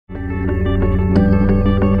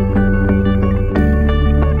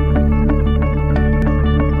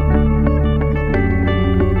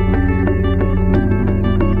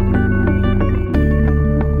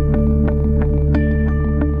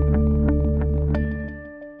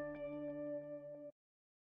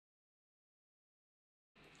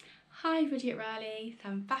Hi everybody at Riley, so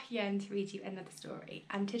I'm back again to read you another story,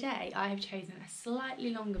 and today I have chosen a slightly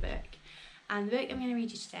longer book, and the book I'm going to read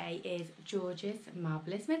you today is George's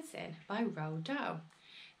Marvellous Medicine by Roald Dahl.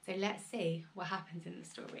 So let's see what happens in the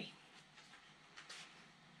story.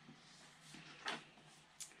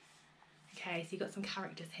 Okay, so you've got some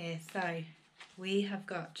characters here. So we have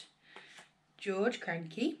got George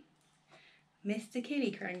Cranky, Mr. Killy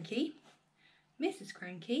Cranky, Mrs.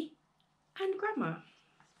 Cranky and Grandma.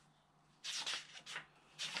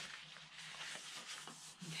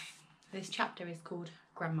 This chapter is called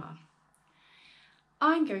Grandma.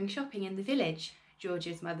 I'm going shopping in the village,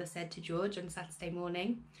 George's mother said to George on Saturday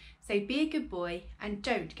morning, so be a good boy and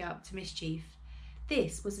don't get up to mischief.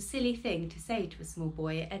 This was a silly thing to say to a small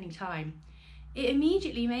boy at any time. It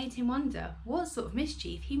immediately made him wonder what sort of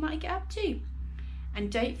mischief he might get up to.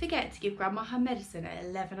 And don't forget to give Grandma her medicine at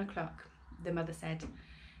 11 o'clock, the mother said.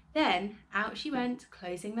 Then out she went,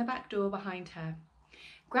 closing the back door behind her.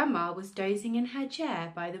 Grandma was dozing in her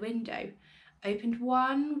chair by the window, opened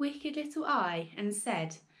one wicked little eye and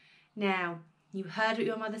said, "Now, you heard what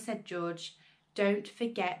your mother said, George. Don't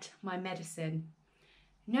forget my medicine."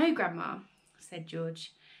 "No, Grandma," said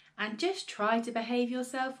George, "and just try to behave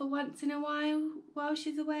yourself for once in a while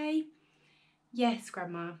she's away." "Yes,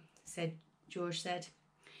 Grandma," George said.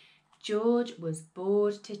 George was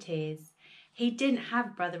bored to tears. He didn't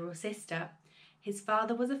have brother or sister. His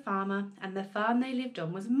father was a farmer, and the farm they lived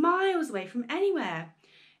on was miles away from anywhere,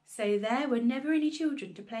 so there were never any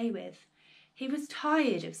children to play with. He was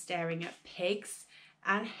tired of staring at pigs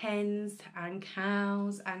and hens and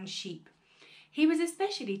cows and sheep. He was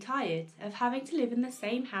especially tired of having to live in the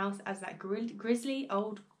same house as that grizzly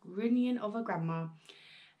old grunion of a grandma.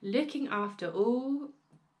 Looking after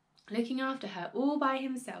her all by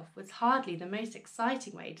himself was hardly the most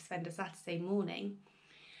exciting way to spend a Saturday morning.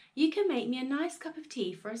 "You can make me a nice cup of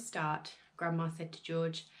tea for a start," Grandma said to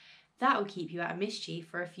George. "That'll keep you out of mischief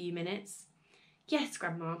for a few minutes." "Yes,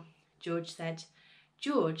 Grandma," George said.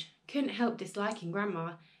 George couldn't help disliking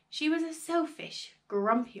Grandma. She was a selfish,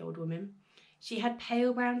 grumpy old woman. She had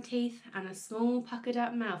pale brown teeth and a small puckered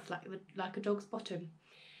up mouth like a dog's bottom.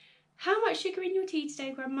 "How much sugar in your tea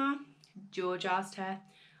today, Grandma?" George asked her.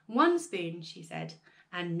 "1 spoon," she said,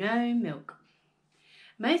 "and no milk."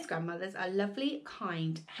 Most grandmothers are lovely,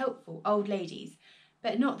 kind, helpful old ladies,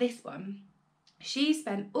 but not this one. She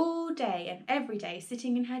spent all day and every day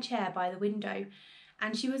sitting in her chair by the window,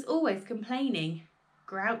 and she was always complaining,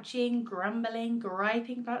 grouching, grumbling,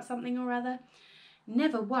 griping about something or other.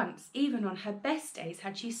 Never once, even on her best days,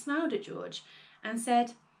 had she smiled at George and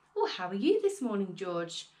said, "Well, how are you this morning,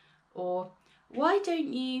 George?" Or, "Why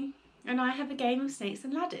don't you and I have a game of snakes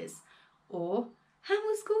and ladders?" Or, "How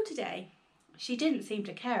was school today?" She didn't seem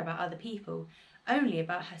to care about other people, only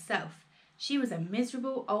about herself. She was a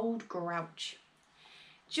miserable old grouch.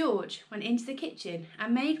 George went into the kitchen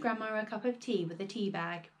and made Grandma a cup of tea with a tea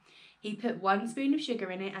bag. He put 1 spoon of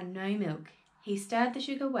sugar in it and no milk. He stirred the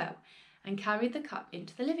sugar well and carried the cup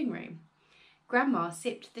into the living room. Grandma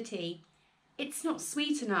sipped the tea. "It's not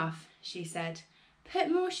sweet enough," she said.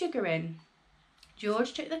 "Put more sugar in."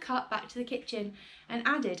 George took the cup back to the kitchen and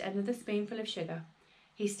added another spoonful of sugar.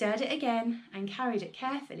 He stirred it again and carried it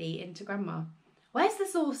carefully into Grandma. "Where's the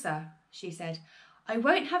saucer?" she said. "I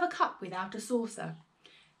won't have a cup without a saucer."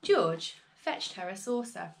 George fetched her a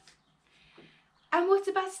saucer. "And what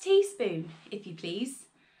about a teaspoon, if you please?"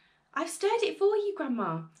 "I've stirred it for you,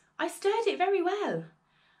 Grandma. I stirred it very well."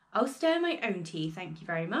 "I'll stir my own tea, thank you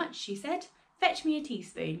very much," she said. "Fetch me a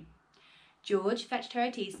teaspoon." George fetched her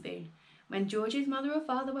a teaspoon. When George's mother or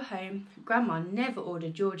father were home, Grandma never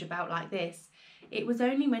ordered George about like this. It was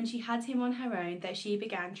only when she had him on her own that she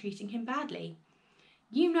began treating him badly.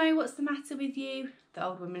 "You know what's the matter with you?" the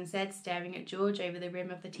old woman said, staring at George over the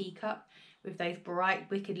rim of the teacup with those bright,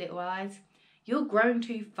 wicked little eyes. "You're growing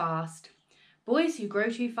too fast. Boys who grow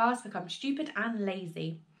too fast become stupid and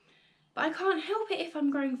lazy." "But I can't help it if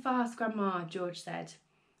I'm growing fast, Grandma," George said.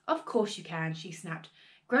 "Of course you can," she snapped.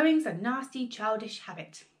 "Growing's a nasty, childish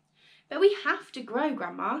habit." "But we have to grow,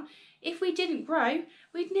 Grandma. If we didn't grow,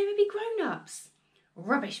 we'd never be grown-ups."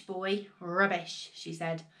 "Rubbish, boy, rubbish," she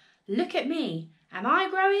said. "Look at me. Am I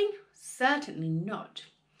growing? Certainly not."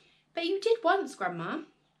 "But you did once, Grandma."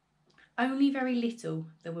 "Only very little,"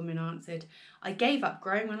 the woman answered. "I gave up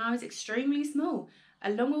growing when I was extremely small,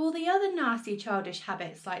 along with all the other nasty childish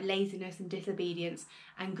habits like laziness and disobedience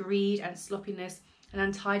and greed and sloppiness and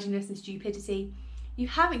untidiness and stupidity. You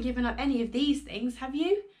haven't given up any of these things, have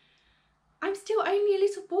you?" "I'm still only a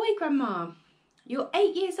little boy, Grandma." "You're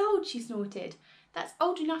 8 years old," she snorted. "That's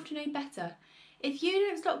old enough to know better. If you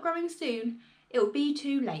don't stop growing soon, it'll be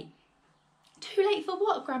too late." Too late for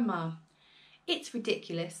what, Grandma? It's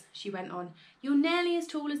ridiculous, she went on. You're nearly as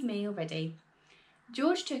tall as me already.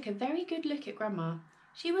 George took a very good look at Grandma.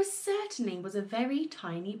 She certainly was a very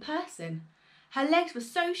tiny person. Her legs were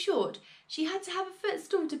so short she had to have a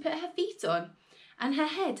footstool to put her feet on, and her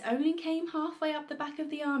head only came halfway up the back of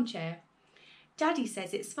the armchair. Daddy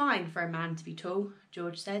says it's fine for a man to be tall,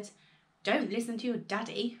 George said. Don't listen to your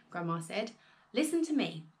daddy, Grandma said. Listen to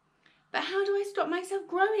me. But how do I stop myself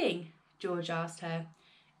growing? George asked her.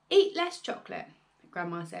 Eat less chocolate,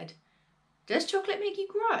 Grandma said. Does chocolate make you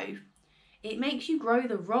grow? It makes you grow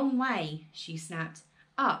the wrong way, she snapped.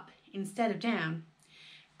 Up instead of down.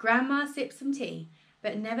 Grandma sipped some tea,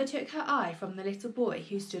 but never took her eye from the little boy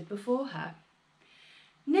who stood before her.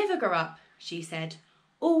 Never grow up, she said.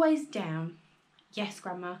 Always down. Yes,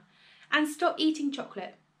 Grandma. And stop eating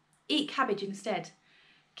chocolate. Eat cabbage instead.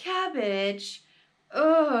 Cabbage?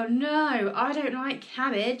 Oh, no, I don't like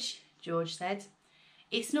cabbage, George said.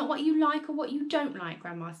 It's not what you like or what you don't like,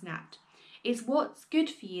 Grandma snapped. It's what's good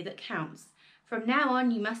for you that counts. From now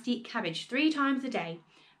on, you must eat cabbage 3 times a day.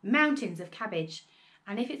 Mountains of cabbage.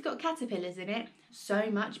 And if it's got caterpillars in it, so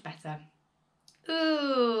much better.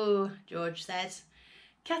 Ooh, George said.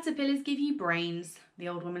 Caterpillars give you brains, the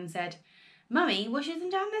old woman said. Mummy washes them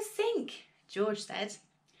down the sink, George said.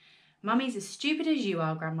 Mummy's as stupid as you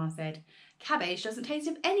are, Grandma said. Cabbage doesn't taste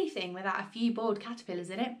of anything without a few bored caterpillars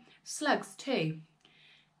in it. Slugs too.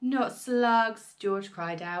 Not slugs, George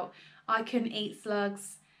cried out. I couldn't eat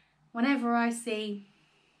slugs. Whenever I see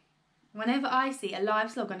a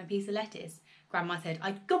live slug on a piece of lettuce, Grandma said,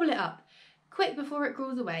 I'd gobble it up, quick before it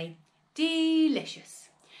crawls away. Delicious.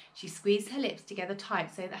 She squeezed her lips together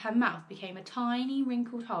tight so that her mouth became a tiny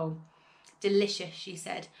wrinkled hole. Delicious, she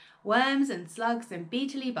said. Worms and slugs and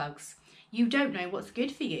beetly bugs. You don't know what's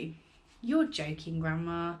good for you. You're joking,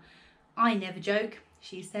 Grandma. I never joke,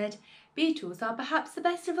 she said. Beetles are perhaps the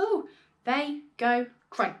best of all. They go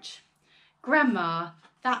crunch. Grandma,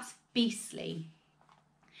 that's beastly.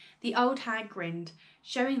 The old hag grinned,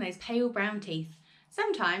 showing those pale brown teeth.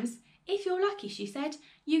 Sometimes, if you're lucky, she said,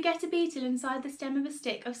 you get a beetle inside the stem of a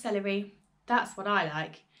stick of celery. That's what I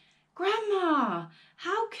like. Grandma,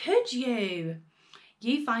 how could you?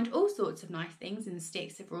 You find all sorts of nice things in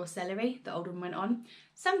sticks of raw celery, the old woman went on.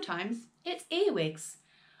 Sometimes it's earwigs.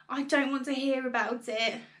 I don't want to hear about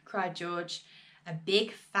it, cried George. A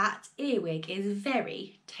big fat earwig is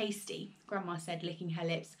very tasty, Grandma said, licking her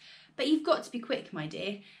lips. But you've got to be quick, my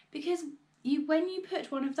dear, because when you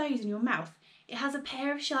put one of those in your mouth, it has a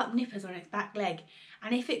pair of sharp nippers on its back leg,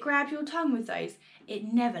 and if it grabs your tongue with those,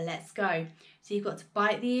 it never lets go. So you've got to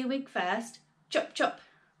bite the earwig first, chop chop,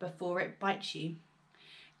 before it bites you.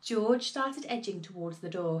 George started edging towards the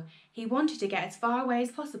door. He wanted to get as far away as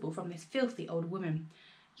possible from this filthy old woman.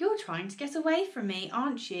 You're trying to get away from me,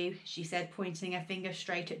 aren't you? She said, pointing her finger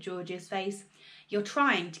straight at George's face. You're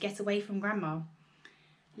trying to get away from Grandma.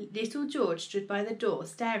 Little George stood by the door,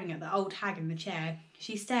 staring at the old hag in the chair.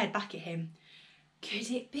 She stared back at him. Could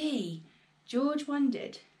it be? George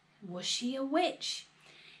wondered. Was she a witch?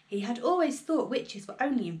 He had always thought witches were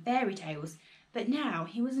only in fairy tales, but now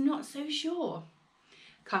he was not so sure.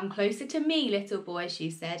 Come closer to me, little boy, she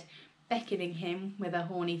said, beckoning him with her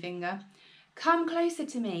horny finger. Come closer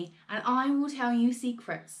to me, and I will tell you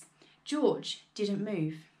secrets. George didn't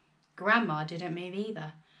move. Grandma didn't move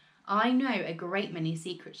either. I know a great many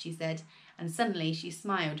secrets, she said, and suddenly she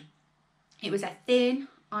smiled. It was a thin,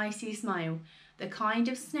 icy smile, the kind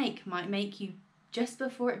of snake might make you just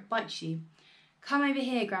before it bites you. Come over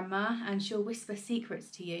here, Grandma, and she'll whisper secrets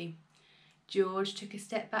to you. George took a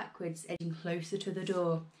step backwards, edging closer to the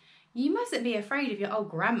door. You mustn't be afraid of your old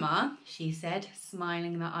Grandma, she said,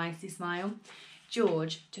 smiling that icy smile.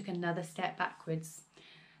 George took another step backwards.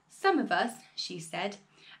 Some of us, she said,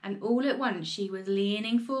 and all at once she was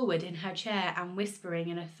leaning forward in her chair and whispering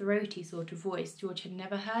in a throaty sort of voice George had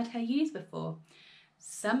never heard her use before.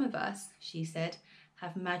 Some of us, she said,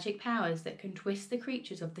 have magic powers that can twist the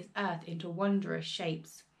creatures of this earth into wondrous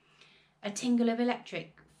shapes. A tingle of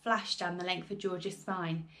electric flashed down the length of George's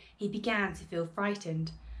spine. He began to feel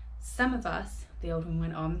frightened. Some of us, the old woman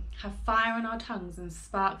went on, have fire on our tongues and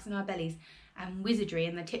sparks in our bellies and wizardry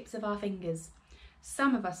in the tips of our fingers.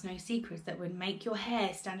 Some of us know secrets that would make your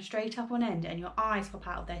hair stand straight up on end and your eyes pop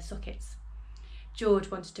out of their sockets. George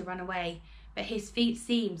wanted to run away, but his feet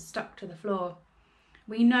seemed stuck to the floor.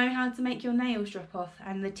 We know how to make your nails drop off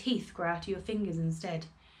and the teeth grow out of your fingers instead.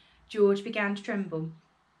 George began to tremble.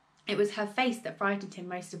 It was her face that frightened him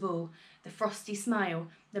most of all, the frosty smile,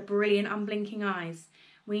 the brilliant unblinking eyes.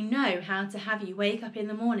 We know how to have you wake up in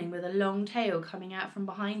the morning with a long tail coming out from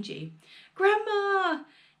behind you. Grandma!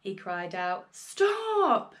 He cried out.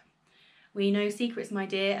 Stop! We know secrets, my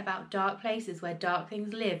dear, about dark places where dark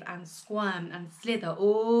things live and squirm and slither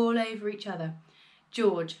all over each other.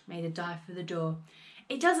 George made a dive for the door.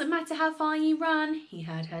 It doesn't matter how far you run, he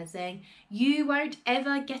heard her saying. You won't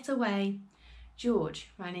ever get away. George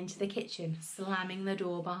ran into the kitchen, slamming the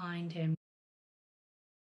door behind him.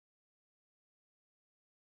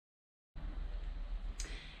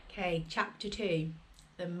 Okay, chapter 2,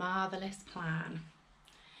 The Marvellous Plan.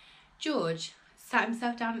 George sat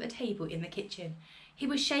himself down at the table in the kitchen. He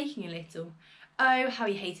was shaking a little. Oh, how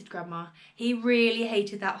he hated Grandma. He really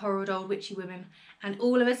hated that horrid old witchy woman, and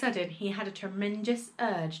all of a sudden he had a tremendous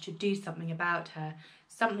urge to do something about her,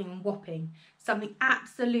 something whopping, something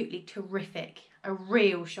absolutely terrific, a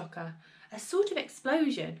real shocker, a sort of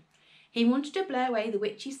explosion. He wanted to blow away the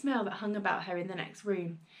witchy smell that hung about her in the next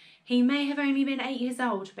room. He may have only been 8 years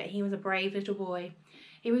old, but he was a brave little boy.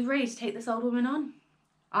 He was ready to take this old woman on.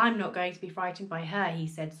 I'm not going to be frightened by her, he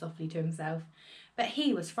said softly to himself. But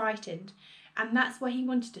he was frightened, and that's why he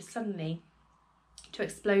wanted to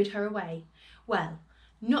explode her away. Well,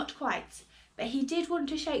 not quite, but he did want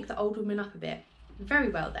to shake the old woman up a bit. Very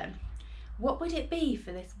well then. What would it be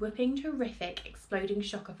for this whipping, terrific, exploding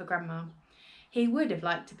shocker for Grandma? He would have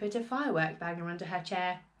liked to put a firework banger under her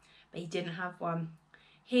chair, but he didn't have one.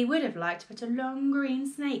 He would have liked to put a long green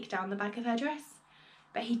snake down the back of her dress,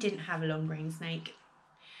 but he didn't have a long green snake.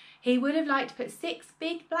 He would have liked to put 6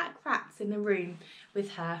 big black rats in the room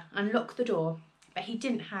with her and lock the door, but he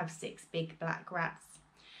didn't have 6 big black rats.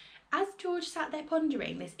 As George sat there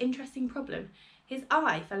pondering this interesting problem, his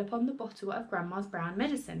eye fell upon the bottle of Grandma's brown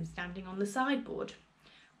medicine standing on the sideboard.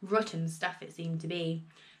 Rotten stuff it seemed to be.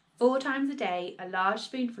 4 times a day, a large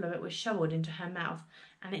spoonful of it was shoveled into her mouth,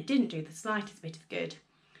 and it didn't do the slightest bit of good.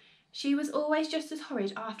 She was always just as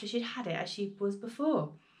horrid after she'd had it as she was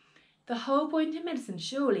before. The whole point of medicine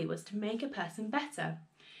surely was to make a person better.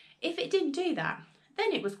 If it didn't do that,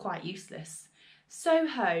 then it was quite useless. So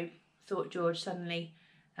ho, thought George suddenly.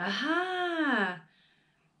 Aha!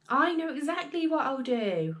 I know exactly what I'll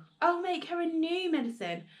do. I'll make her a new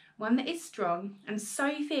medicine, one that is strong and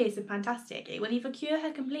so fierce and fantastic it will either cure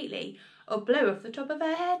her completely or blow off the top of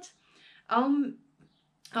her head.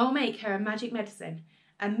 I'll make her a magic medicine,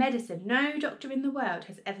 a medicine no doctor in the world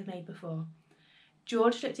has ever made before.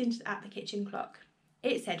 George looked at the kitchen clock.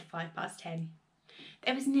 It said 10:05.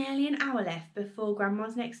 There was nearly an hour left before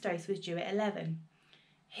Grandma's next dose was due at 11.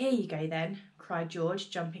 Here you go then, cried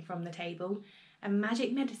George, jumping from the table. A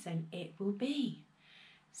magic medicine it will be.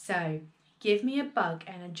 So, give me a bug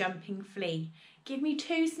and a jumping flea. Give me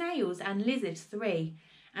 2 snails and lizards 3,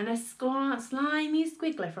 and a slimy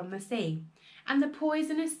squiggler from the sea, and the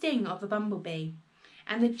poisonous sting of a bumblebee,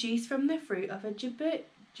 and the juice from the fruit of a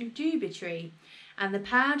jujube tree, and the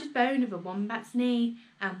powdered bone of a wombat's knee,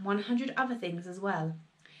 and 100 other things as well,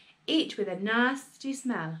 each with a nasty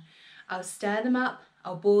smell. I'll stir them up,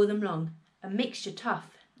 I'll boil them long, a mixture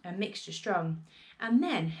tough, a mixture strong, and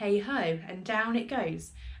then hey-ho, and down it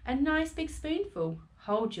goes, a nice big spoonful.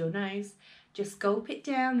 Hold your nose, just gulp it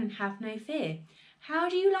down and have no fear. How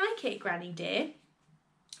do you like it, Granny dear?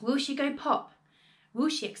 Will she go pop? Will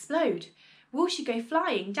she explode? Will she go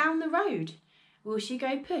flying down the road? Will she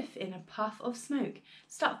go poof in a puff of smoke,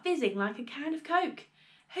 start fizzing like a can of Coke?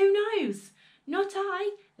 Who knows? Not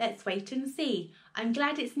I. Let's wait and see. I'm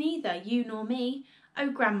glad it's neither you nor me. Oh,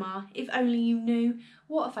 Grandma, if only you knew,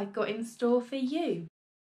 what have I got in store for you?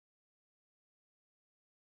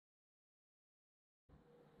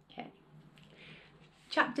 Okay.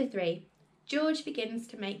 Chapter 3. George begins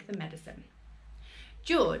to make the medicine.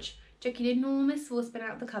 George took an enormous saucepan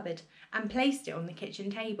out of the cupboard and placed it on the kitchen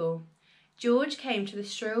table. George came to the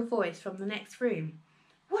shrill voice from the next room.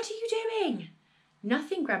 What are you doing?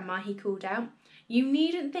 Nothing, Grandma, he called out. You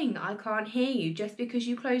needn't think I can't hear you just because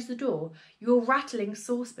you closed the door. You're rattling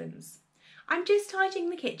saucepans. I'm just tidying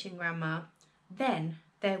the kitchen, Grandma. Then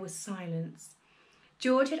there was silence.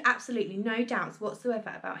 George had absolutely no doubts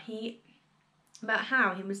whatsoever about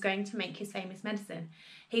how he was going to make his famous medicine.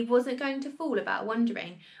 He wasn't going to fool about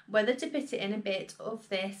wondering whether to put it in a bit of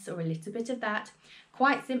this or a little bit of that.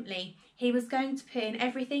 Quite simply, he was going to put in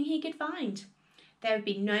everything he could find. There would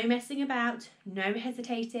be no messing about, no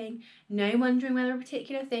hesitating, no wondering whether a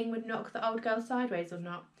particular thing would knock the old girl sideways or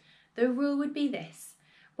not. The rule would be this: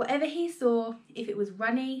 whatever he saw, if it was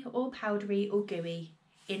runny or powdery or gooey,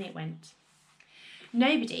 in it went.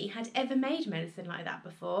 Nobody had ever made medicine like that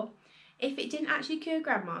before. If it didn't actually cure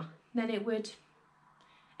Grandma, then it would,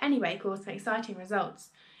 anyway, cause some exciting results.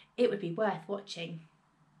 It would be worth watching.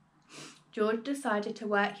 George decided to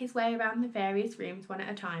work his way around the various rooms one at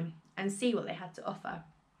a time and see what they had to offer.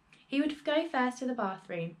 He would go first to the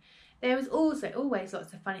bathroom, There was also always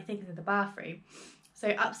lots of funny things in the bathroom,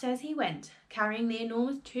 so upstairs he went, carrying the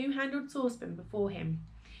enormous two-handled saucepan before him.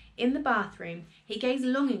 In the bathroom, he gazed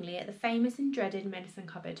longingly at the famous and dreaded medicine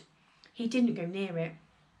cupboard. He didn't go near it.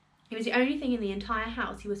 It was the only thing in the entire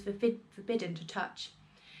house he was forbidden to touch.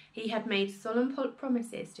 He had made solemn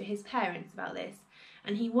promises to his parents about this,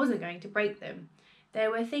 and he wasn't going to break them.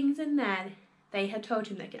 There were things in there they had told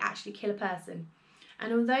him that could actually kill a person,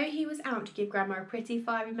 and although he was out to give Grandma a pretty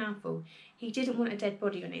fiery mouthful, he didn't want a dead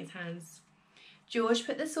body on his hands. George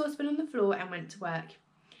put the saucepan on the floor and went to work.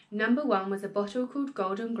 Number 1 was a bottle called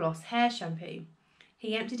Golden Gloss hair shampoo.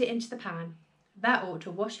 He emptied it into the pan. That ought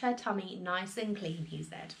to wash her tummy nice and clean, he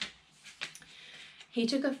said. He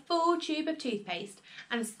took a full tube of toothpaste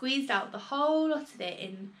and squeezed out the whole lot of it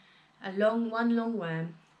in one long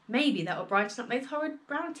worm. Maybe that will brighten up those horrid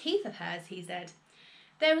brown teeth of hers, he said.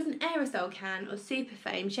 There was an aerosol can of super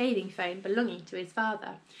foam shaving foam belonging to his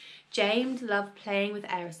father. James loved playing with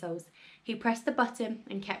aerosols. He pressed the button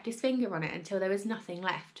and kept his finger on it until there was nothing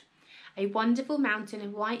left. A wonderful mountain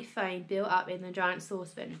of white foam built up in the giant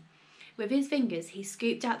saucepan. With his fingers, he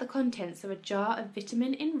scooped out the contents of a jar of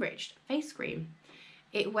vitamin-enriched face cream.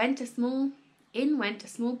 In went a small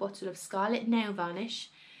bottle of scarlet nail varnish.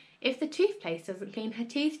 If the toothpaste doesn't clean her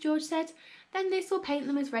teeth, George said, then this will paint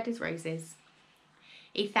them as red as roses.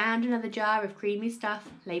 He found another jar of creamy stuff,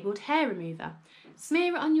 labelled hair remover.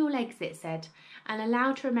 Smear it on your legs, it said, and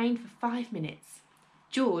allow to remain for 5 minutes.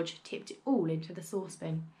 George tipped it all into the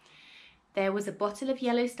saucepan. There was a bottle of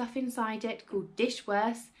yellow stuff inside it called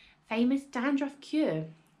Dishworth's famous dandruff cure.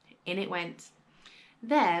 In it went.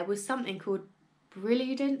 There was something called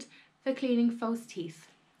Brilliant for cleaning false teeth.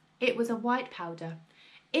 It was a white powder.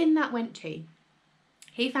 In that went too.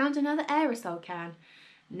 He found another aerosol can.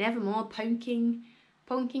 Nevermore ponking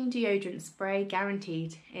deodorant spray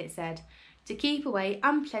guaranteed, it said, to keep away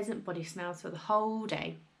unpleasant body smells for the whole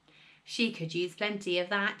day. She could use plenty of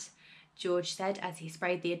that, George said as he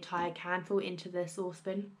sprayed the entire canful into the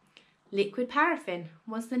saucepan. Liquid paraffin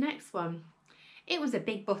was the next one. It was a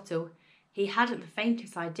big bottle. He hadn't the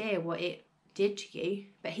faintest idea what it did to you,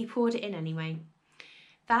 but he poured it in anyway.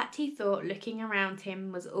 That, he thought, looking around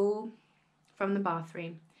him, was all from the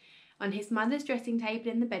bathroom. On his mother's dressing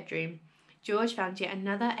table in the bedroom, George found yet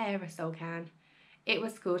another aerosol can. It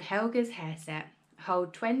was called Helga's Hair Set.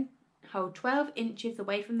 Hold 12 inches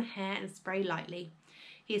away from the hair and spray lightly.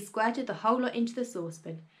 He squirted the whole lot into the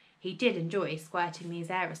saucepan. He did enjoy squirting these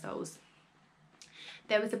aerosols.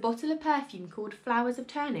 There was a bottle of perfume called Flowers of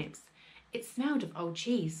Turnips. It smelled of old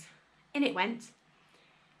cheese. In it went.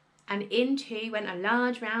 And in too went a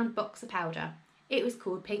large round box of powder. It was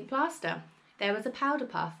called Pink Plaster. There was a powder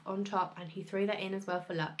puff on top, and he threw that in as well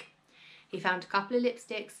for luck. He found a couple of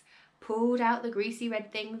lipsticks, pulled out the greasy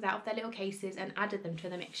red things out of their little cases and added them to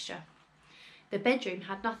the mixture. The bedroom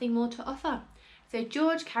had nothing more to offer, so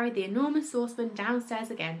George carried the enormous saucepan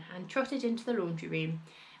downstairs again and trotted into the laundry room,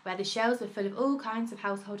 where the shelves were full of all kinds of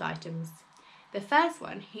household items. The first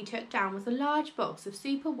one he took down was a large box of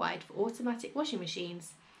super white for automatic washing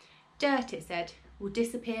machines. Dirt, it said, will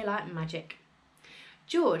disappear like magic.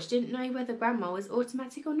 George didn't know whether Grandma was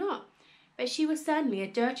automatic or not, but she was certainly a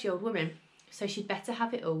dirty old woman, so she'd better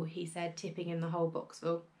have it all, he said, tipping in the whole box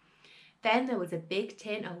full. Then there was a big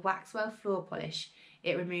tin of Waxwell floor polish.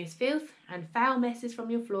 It removes filth and foul messes from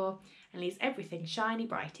your floor and leaves everything shiny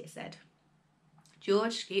bright, it said.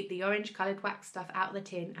 George scooped the orange-coloured wax stuff out of the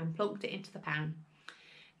tin and plonked it into the pan.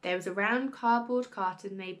 There was a round cardboard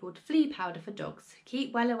carton labelled flea powder for dogs.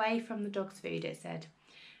 Keep well away from the dog's food, it said,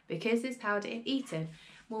 because this powder, if eaten,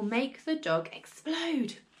 will make the dog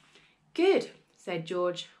explode. Good, said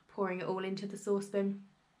George, pouring it all into the saucepan.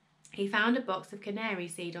 He found a box of canary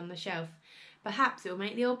seed on the shelf. Perhaps it will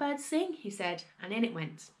make the old bird sing, he said, and in it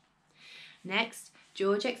went. Next,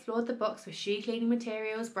 George explored the box for shoe cleaning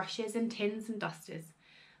materials, brushes and tins and dusters.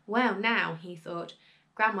 Well now, he thought,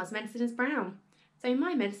 Grandma's medicine is brown, so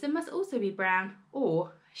my medicine must also be brown,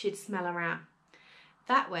 or she'd smell a rat.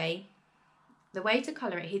 The way to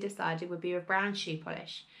colour it, he decided, would be with brown shoe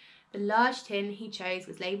polish. The large tin he chose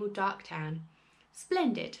was labelled dark tan.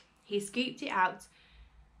 Splendid. He scooped it out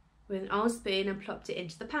with an old spoon and plopped it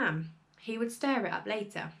into the pan. He would stir it up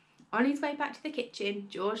later. On his way back to the kitchen,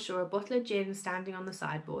 George saw a bottle of gin standing on the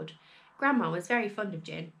sideboard. Grandma was very fond of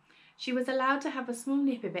gin. She was allowed to have a small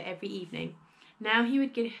nip of it every evening. Now he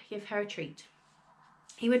would give her a treat.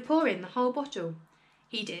 He would pour in the whole bottle.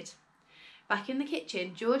 He did. Back in the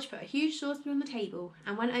kitchen, George put a huge saucepan on the table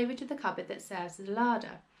and went over to the cupboard that serves as a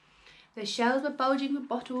larder. The shelves were bulging with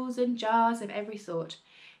bottles and jars of every sort.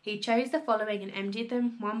 He chose the following and emptied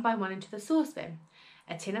them one by one into the saucepan.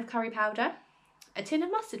 A tin of curry powder, a tin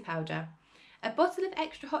of mustard powder, a bottle of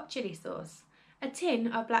extra hot chilli sauce, a tin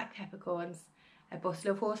of black peppercorns, a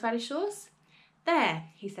bottle of horseradish sauce. There,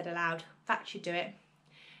 he said aloud, that should do it.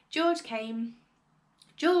 George, came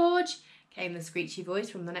the screechy voice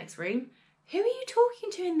from the next room. Who are you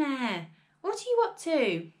talking to in there? What are you up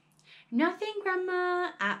to? Nothing, Grandma,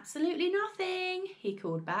 absolutely nothing, he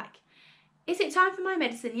called back. Is it time for my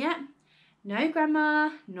medicine yet? No, Grandma,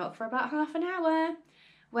 not for about half an hour.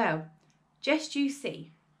 Well, just you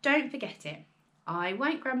see, don't forget it. I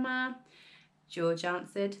won't, Grandma, George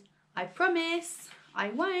answered. I promise, I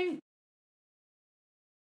won't.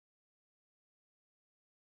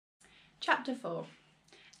 Chapter 4.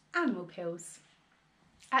 Animal Pills.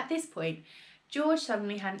 At this point, George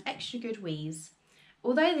suddenly had an extra good wheeze.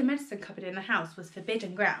 Although the medicine cupboard in the house was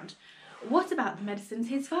forbidden ground, what about the medicines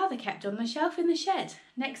his father kept on the shelf in the shed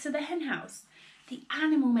next to the hen house? The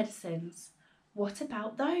animal medicines. What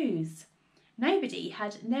about those? Nobody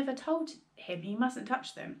had never told him he mustn't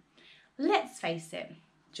touch them. Let's face it,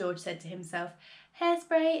 George said to himself,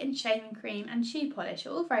 hairspray and shaving cream and shoe polish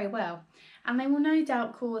are all very well, and they will no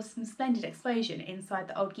doubt cause some splendid explosion inside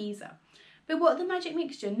the old geezer. But what the magic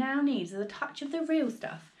mixture now needs is a touch of the real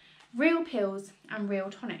stuff, real pills and real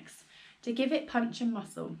tonics, to give it punch and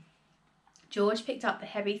muscle. George picked up the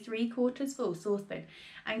heavy 3/4 full saucepan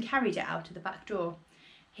and carried it out of the back door.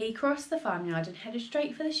 He crossed the farmyard and headed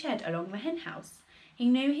straight for the shed along the hen house. He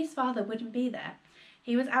knew his father wouldn't be there.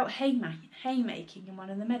 He was out haymaking in one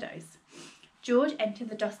of the meadows. George entered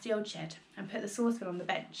the dusty old shed and put the saucepan on the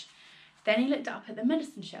bench. Then he looked up at the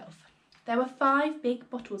medicine shelf. There were 5 big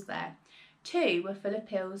bottles there. 2 were full of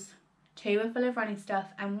pills, 2 were full of running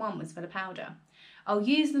stuff, and 1 was full of powder. I'll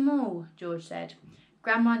use them all, George said.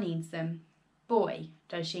 Grandma needs them. Boy,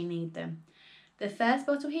 does she need them. The first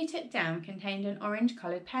bottle he took down contained an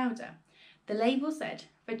orange-coloured powder. The label said,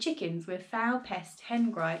 for chickens with foul pest, hen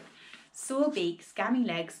gripe, sore beak, scammy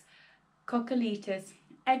legs, coccolitis,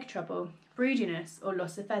 egg trouble, broodiness or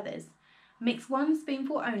loss of feathers. Mix 1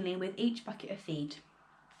 spoonful only with each bucket of feed.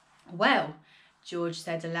 Well, George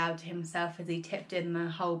said aloud to himself as he tipped in the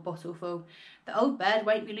whole bottle full, the old bird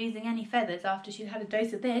won't be losing any feathers after she's had a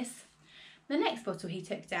dose of this. The next bottle he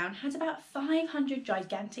took down had about 500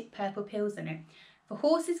 gigantic purple pills in it, for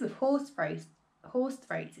horses with horse throats,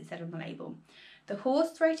 it said on the label. The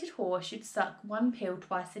horse-throated horse should suck 1 pill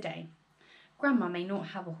twice a day. Grandma may not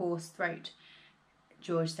have a horse throat,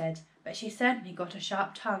 George said, but she certainly got a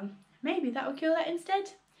sharp tongue. Maybe that will cure that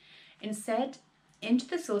instead. Instead, into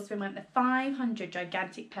the saucepan went the 500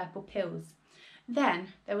 gigantic purple pills.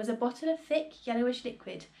 Then there was a bottle of thick yellowish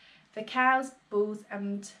liquid for cows, bulls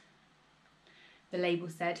and the label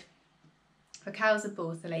said. For cows and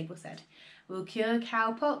bulls, the label said. Will cure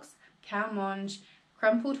cowpox, cow mange,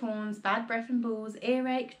 crumpled horns, bad breath in bulls,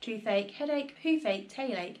 earache, toothache, headache, hoofrache,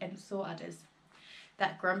 tailache and sore udders.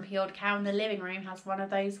 That grumpy old cow in the living room has one of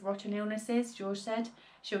those rotten illnesses, George said.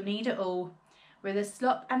 She'll need it all. With a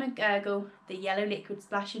slop and a gurgle, the yellow liquid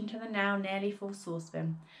splashed into the now nearly full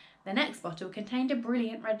saucepan. The next bottle contained a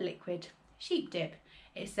brilliant red liquid. Sheep dip,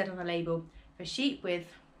 it said on the label, for sheep with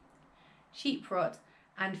sheep rot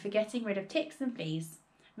and for getting rid of ticks and fleas.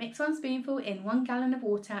 Mix 1 spoonful in 1 gallon of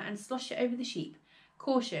water and slosh it over the sheep.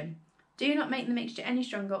 Caution, do not make the mixture any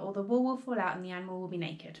stronger or the wool will fall out and the animal will be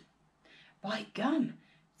naked. By gum,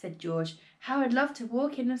 said George, how I'd love to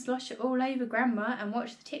walk in and slosh it all over Grandma and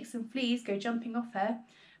watch the ticks and fleas go jumping off her.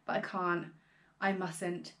 But I can't. I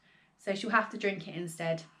mustn't. So she'll have to drink it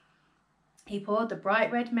instead. He poured the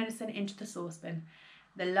bright red medicine into the saucepan.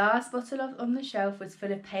 The last bottle on the shelf was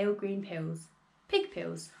full of pale green pills. Pig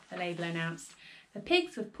pills, the label announced. For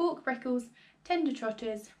pigs with pork freckles, tender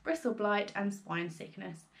trotters, bristle blight and swine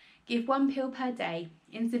sickness. Give 1 pill per day.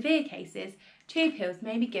 In severe cases, 2 pills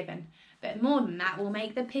may be given, but more than that will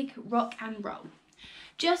make the pig rock and roll.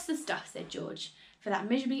 Just the stuff, said George, for that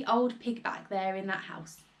miserably old pig back there in that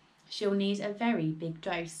house. She'll need a very big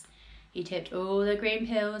dose. He tipped all the green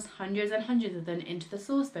pills, hundreds and hundreds of them, into the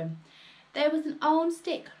saucepan. There was an old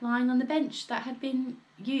stick lying on the bench that had been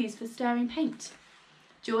used for stirring paint.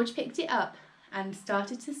 George picked it up and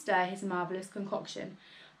started to stir his marvellous concoction.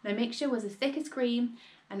 The mixture was as thick as cream,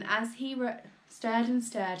 and as he stirred and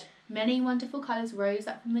stirred, many wonderful colours rose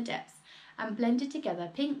up from the depths and blended together,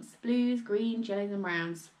 pinks, blues, greens, yellows and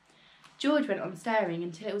browns. George went on stirring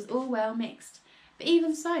until it was all well mixed, but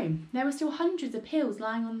even so, there were still hundreds of pills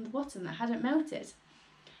lying on the bottom that hadn't melted.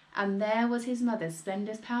 And there was his mother's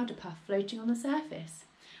splendid powder puff floating on the surface.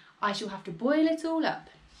 I shall have to boil it all up,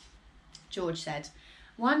 George said.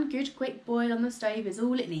 1 good quick boil on the stove is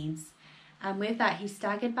all it needs. And with that he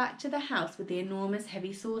staggered back to the house with the enormous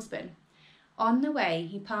heavy saucepan. On the way,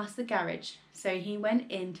 he passed the garage, so he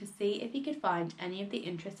went in to see if he could find any of the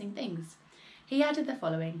interesting things. He added the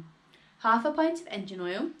following: half a pint of engine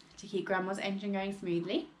oil to keep Grandma's engine going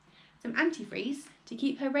smoothly, some antifreeze to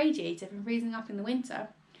keep her radiator from freezing up in the winter,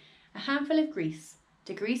 a handful of grease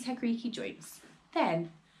to grease her creaky joints.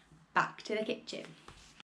 Then, back to the kitchen.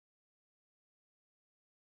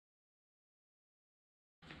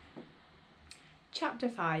 Chapter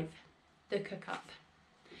 5. The Cook-Up.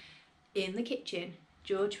 In the kitchen,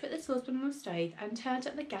 George put the saucepan on the stove and turned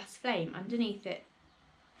up the gas flame underneath it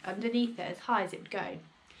as high as it would go.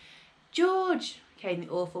 "George," came the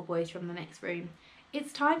awful voice from the next room,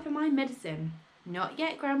 "it's time for my medicine." "Not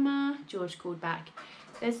yet, Grandma," George called back.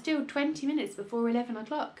 "There's still 20 minutes before 11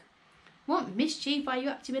 o'clock. "What mischief are you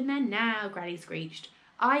up to in there now?" Granny screeched.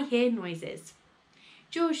 "I hear noises."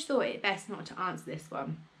 George thought it best not to answer this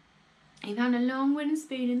one. He found a long wooden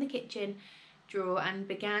spoon in the kitchen drawer and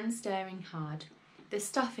began stirring hard. The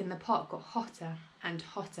stuff in the pot got hotter and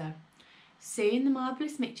hotter. Soon the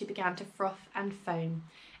marvellous mixture began to froth and foam.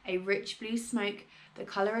 A rich blue smoke, the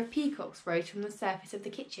colour of peacocks, rose from the surface of the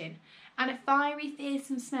kitchen, and a fiery,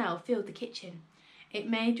 fearsome smell filled the kitchen. It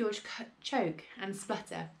made George choke and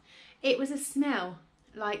splutter. It was a smell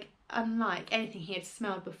unlike anything he had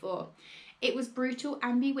smelled before. It was brutal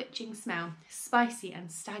and bewitching smell, spicy and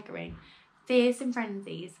staggering, fierce and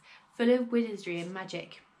frenzies, full of wizardry and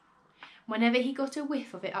magic. Whenever he got a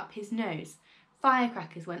whiff of it up his nose,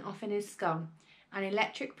 firecrackers went off in his skull, and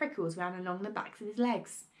electric prickles ran along the backs of his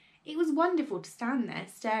legs. It was wonderful to stand there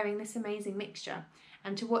stirring this amazing mixture,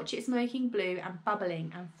 and to watch it smoking blue and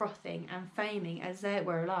bubbling and frothing and foaming as though it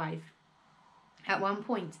were alive. At one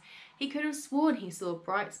point, he could have sworn he saw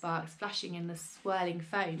bright sparks flashing in the swirling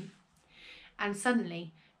foam. And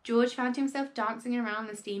suddenly, George found himself dancing around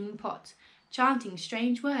the steaming pot, chanting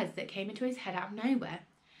strange words that came into his head out of nowhere.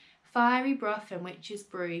 Fiery broth and witch's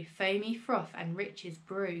brew, foamy froth and riches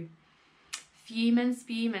brew. Fume and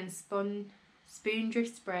spume and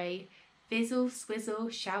spoondrift spray, fizzle, swizzle,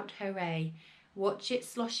 shout hooray. Watch it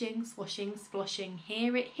sloshing, swashing, sploshing,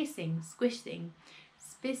 hear it hissing, squishing,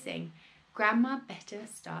 spissing. Grandma better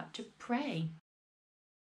start to pray.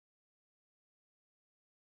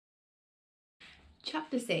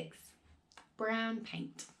 Chapter 6. Brown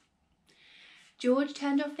Paint. George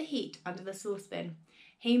turned off the heat under the saucepan.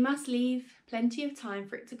 He must leave plenty of time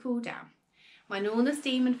for it to cool down. When all the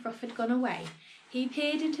steam and froth had gone away, he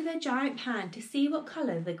peered into the giant pan to see what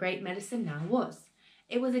colour the great medicine now was.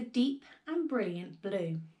 It was a deep and brilliant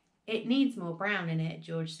blue. "It needs more brown in it,"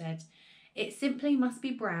 George said. "It simply must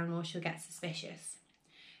be brown or she'll get suspicious."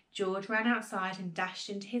 George ran outside and dashed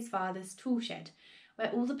into his father's tool shed,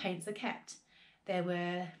 where all the paints are kept. There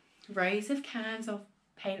were rows of cans of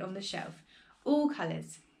paint on the shelf, all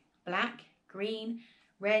colours: black, green,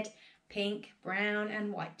 red, pink, brown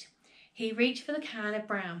and white. He reached for the can of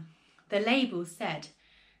brown. The label said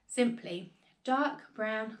simply, "Dark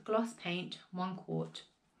brown gloss paint, 1 quart."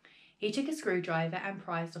 He took a screwdriver and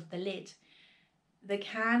prized off the lid. The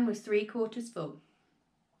can was 3/4 full.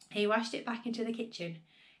 He rushed it back into the kitchen.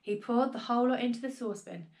 He poured the whole lot into the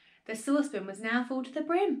saucepan. The saucepan was now full to the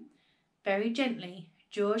brim. Very gently,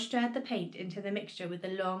 George stirred the paint into the mixture with the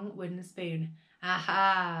long wooden spoon.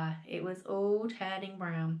 Aha! It was all turning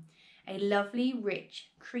brown. A lovely,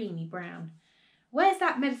 rich, creamy brown. "Where's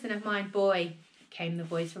that medicine of mine, boy?" came the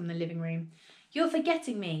voice from the living room. "You're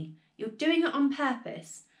forgetting me. You're doing it on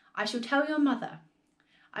purpose. I shall tell your mother."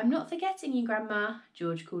 "I'm not forgetting you, Grandma,"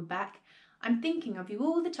 George called back. "I'm thinking of you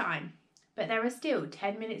all the time. But there are still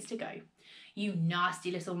 10 minutes to go." "You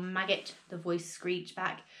nasty little maggot," the voice screeched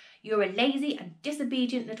back. "You're a lazy and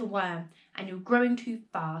disobedient little worm, and you're growing too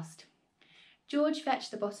fast." George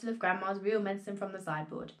fetched the bottle of Grandma's real medicine from the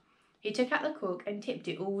sideboard. He took out the cork and tipped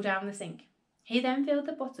it all down the sink. He then filled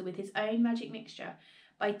the bottle with his own magic mixture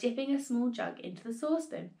by dipping a small jug into the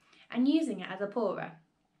saucepan and using it as a pourer.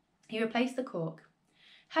 He replaced the cork.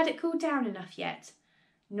 Had it cooled down enough yet?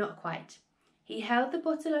 Not quite. He held the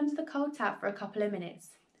bottle under the cold tap for a couple of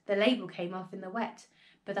minutes. The label came off in the wet,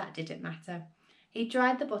 but that didn't matter. He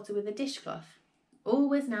dried the bottle with a dishcloth. All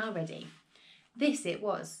was now ready. This it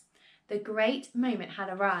was. The great moment had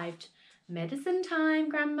arrived. "Medicine time,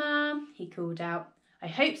 Grandma," he called out. "I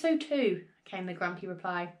hope so too," came the grumpy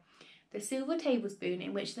reply. The silver tablespoon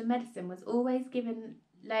in which the medicine was always given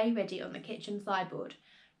lay ready on the kitchen sideboard.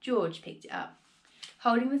 George picked it up.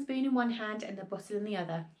 Holding the spoon in one hand and the bottle in the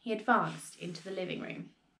other, he advanced into the living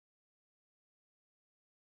room.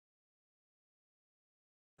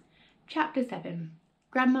 Chapter 7.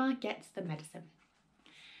 Grandma Gets the Medicine.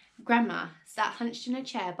 Grandma sat hunched in a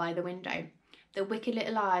chair by the window. The wicked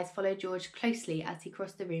little eyes followed George closely as he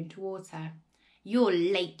crossed the room towards her. "You're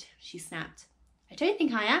late," she snapped. "I don't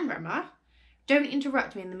think I am, Grandma." "Don't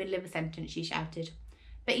interrupt me in the middle of a sentence," she shouted.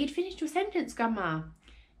 "But you'd finished your sentence, Grandma."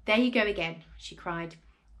 "There you go again," she cried.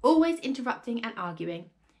 "Always interrupting and arguing.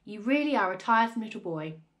 You really are a tiresome little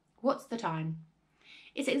boy. What's the time?"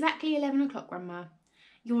 "It's exactly 11 o'clock, Grandma."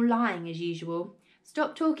 "You're lying as usual.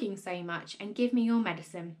 Stop talking so much and give me your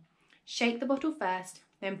medicine. Shake the bottle first,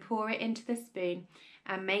 then pour it into the spoon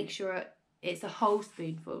and make sure it's a whole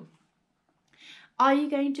spoonful." "Are you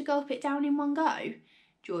going to gulp it down in one go?"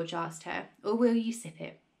 George asked her, "or will you sip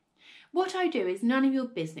it?" "What I do is none of your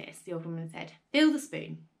business," the old woman said. "Fill the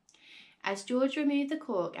spoon." As George removed the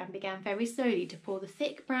cork and began very slowly to pour the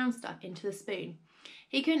thick brown stuff into the spoon,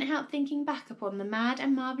 he couldn't help thinking back upon the mad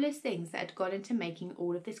and marvellous things that had gone into making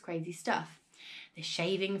all of this crazy stuff. The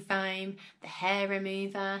shaving foam, the hair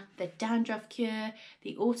remover, the dandruff cure,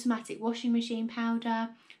 the automatic washing machine powder,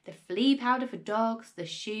 the flea powder for dogs, the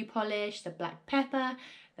shoe polish, the black pepper,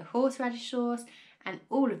 the horseradish sauce, and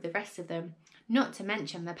all of the rest of them, not to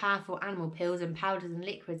mention the powerful animal pills and powders and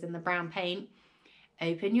liquids and the brown paint.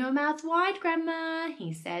 "Open your mouth wide, Grandma,"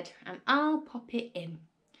 he said, "and I'll pop it in."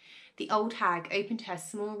 The old hag opened her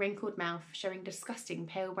small wrinkled mouth, showing disgusting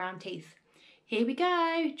pale brown teeth. "Here we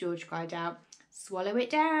go," George cried out. "Swallow it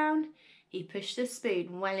down." He pushed the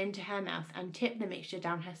spoon well into her mouth and tipped the mixture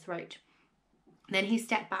down her throat. Then he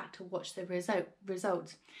stepped back to watch the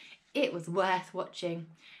result. It was worth watching.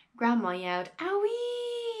 Grandma yelled,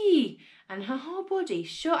 "Owie!" and her whole body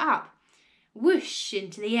shot up, whoosh,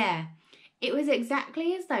 into the air. It was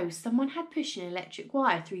exactly as though someone had pushed an electric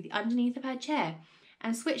wire through the underneath of her chair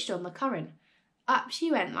and switched on the current. Up she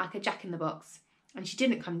went like a jack-in-the-box, and she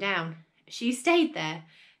didn't come down. She stayed there,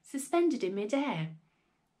 suspended in mid-air,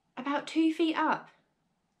 about 2 feet up,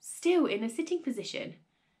 still in a sitting position,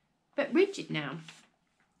 but rigid now,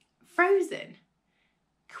 frozen,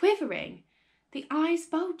 quivering, the eyes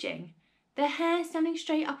bulging, the hair standing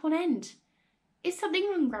straight up on end. "Is something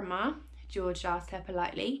wrong, Grandma?" George asked her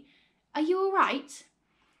politely. "Are you all right?"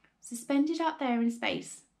 Suspended up there in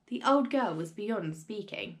space, the old girl was beyond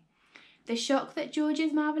speaking. The shock that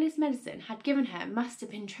George's marvellous medicine had given her must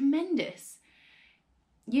have been tremendous.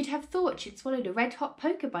 You'd have thought she'd swallowed a red-hot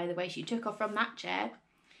poker by the way she took off from that chair.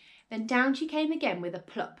 Then down she came again with a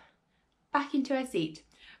plop, back into her seat.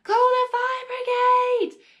 "Call the fire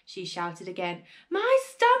brigade!" she shouted again. "My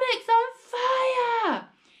stomach's on fire!"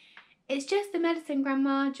 "It's just the medicine,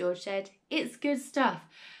 Grandma," George said. "It's good stuff."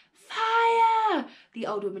 "Fire!" the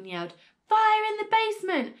old woman yelled. "Fire in the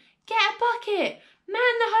basement! Get a bucket!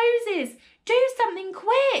 Man the hoses! Do something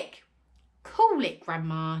quick!" "Cool it,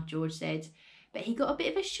 Grandma," George said. But he got a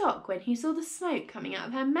bit of a shock when he saw the smoke coming out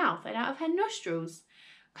of her mouth and out of her nostrils.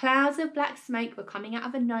 Clouds of black smoke were coming out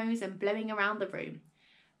of her nose and blowing around the room.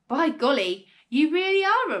 "By golly, you really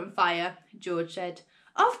are on fire," George said.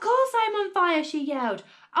 "Of course I'm on fire," she yelled.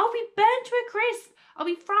 "I'll be burnt to a crisp. I'll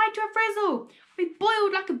be fried to a frizzle. I'll be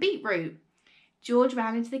boiled like a beetroot." George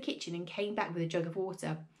ran into the kitchen and came back with a jug of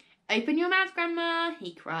water. "Open your mouth, Grandma,"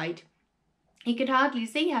 he cried. He could hardly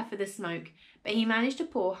see her for the smoke, but he managed to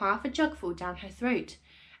pour half a jugful down her throat.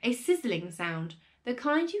 A sizzling sound, the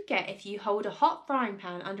kind you get if you hold a hot frying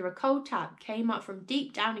pan under a cold tap, came up from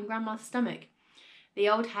deep down in Grandma's stomach. The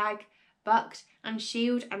old hag bucked and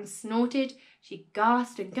shield and snorted. She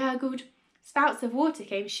gasped and gurgled. Spouts of water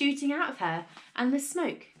came shooting out of her, and the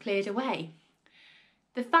smoke cleared away.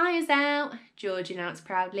 "The fire's out," George announced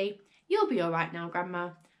proudly. "You'll be all right now,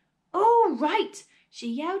 Grandma." "All right!" she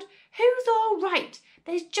yelled. "Who's all right?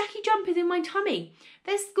 There's Jackie jumpers in my tummy.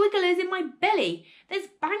 There's squigglers in my belly. There's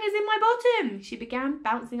bangers in my bottom." She began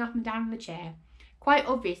bouncing up and down in the chair. Quite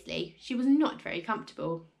obviously, she was not very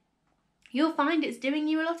comfortable. "You'll find it's doing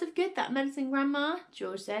you a lot of good, that medicine, Grandma,"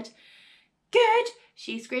 George said. "Good!"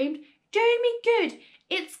 she screamed. "Doing me good!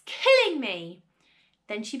 It's killing me!"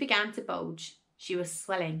 Then she began to bulge. She was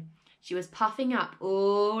swelling. She was puffing up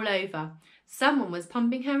all over. Someone was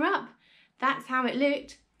pumping her up. That's how it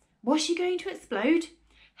looked. Was she going to explode?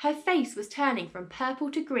 Her face was turning from purple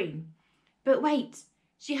to green. But wait,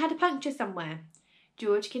 she had a puncture somewhere.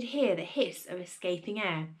 George could hear the hiss of escaping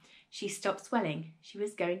air. She stopped swelling. She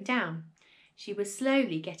was going down. She was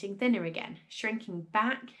slowly getting thinner again, shrinking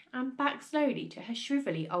back and back slowly to her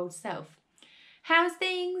shrivelly old self. "How's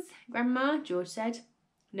things, Grandma?" George said.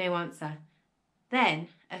 No answer. Then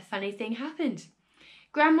a funny thing happened.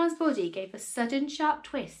 Grandma's body gave a sudden sharp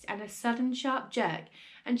twist and a sudden sharp jerk,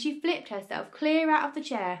 and she flipped herself clear out of the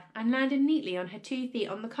chair and landed neatly on her 2 feet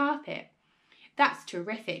on the carpet. "That's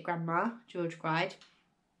terrific, Grandma," George cried.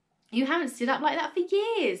 "You haven't stood up like that for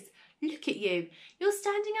years. Look at you. You're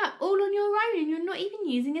standing up all on your own and you're not even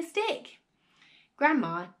using a stick."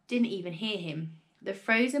 Grandma didn't even hear him. The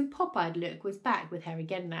frozen pop-eyed look was back with her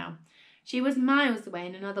again now. She was miles away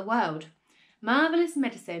in another world. Marvellous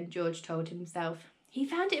medicine, George told himself. He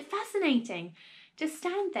found it fascinating to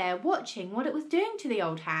stand there watching what it was doing to the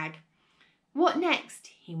old hag. What next?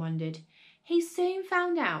 He wondered. He soon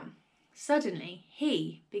found out. Suddenly,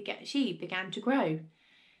 she began to grow.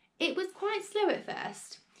 It was quite slow at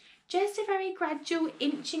first, just a very gradual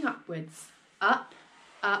inching upwards. Up,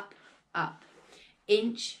 up, up,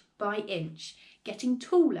 inch by inch, getting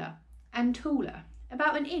taller and taller,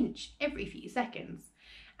 about an inch every few seconds.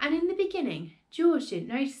 And in the beginning, George didn't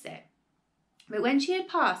notice it. But when she had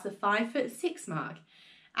passed the 5'6" mark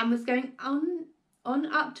and was going on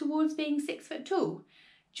up towards being 6 foot tall,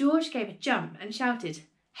 George gave a jump and shouted,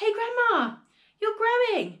 "Hey, Grandma, you're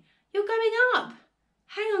growing! You're going up!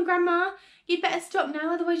 Hang on, Grandma, you'd better stop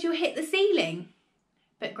now, otherwise you'll hit the ceiling."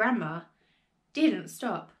 But Grandma didn't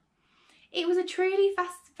stop. It was a truly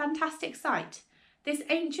fantastic sight, this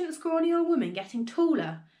ancient scrawny old woman getting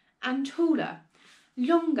taller and taller,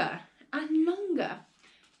 longer and longer,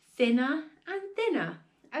 thinner and thinner,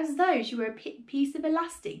 as though she were a piece of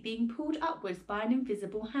elastic being pulled upwards by an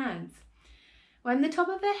invisible hand. When the top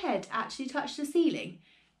of her head actually touched the ceiling,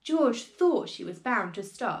 George thought she was bound to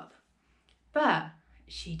stop. But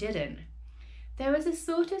she didn't. There was a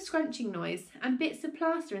sort of scrunching noise and bits of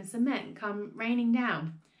plaster and cement come raining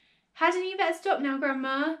down. "Hadn't you better stop now,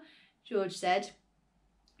 Grandma?" George said.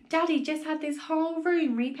 "Daddy just had this whole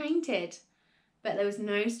room repainted." But there was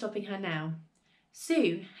no stopping her now.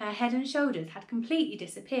 Soon her head and shoulders had completely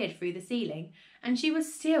disappeared through the ceiling, and she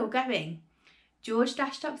was still going. George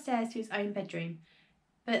dashed upstairs to his own bedroom,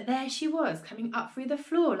 but there she was, coming up through the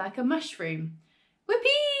floor like a mushroom.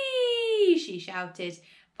 "Whoopee!" she shouted,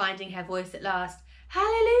 finding her voice at last.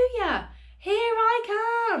 "Hallelujah! Here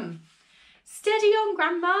I come!" "Steady on,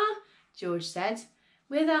 Grandma," George said.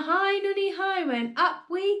 "With a high nunny high when up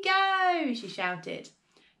we go," she shouted.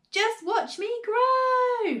 "Just watch me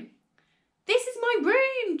grow." "This is my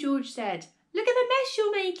room," George said. "Look at the mess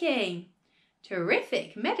you're making."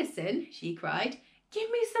 "Terrific medicine," she cried. "Give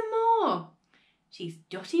me some more." "She's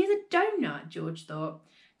dotty as a donut," George thought.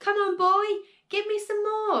 "Come on, boy, give me some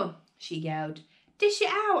more," she yelled. "Dish it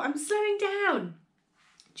out, I'm slowing down."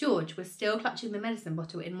 George was still clutching the medicine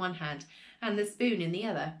bottle in one hand and the spoon in the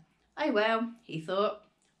other. Oh well, he thought,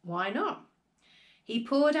 why not? He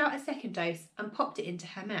poured out a second dose and popped it into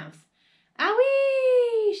her mouth.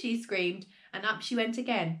 "Owie!" she screamed, and up she went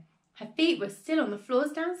again. Her feet were still on the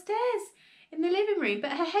floors downstairs in the living room,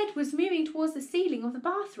 but her head was moving towards the ceiling of the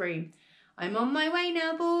bathroom. "I'm on my way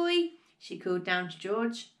now, boy," she called down to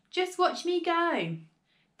George. "Just watch me go."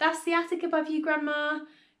 "That's the attic above you, Grandma,"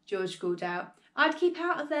 George called out. "I'd keep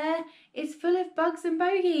out of there. It's full of bugs and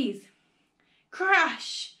bogies."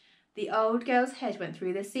 Crash! The old girl's head went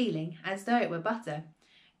through the ceiling as though it were butter.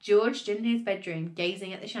 George stood in his bedroom,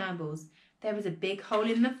 gazing at the shambles. There was a big hole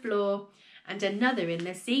in the floor and another in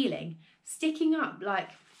the ceiling, sticking up like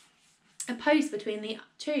a post between the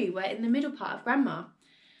two were in the middle part of Grandma.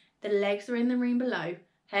 The legs were in the room below.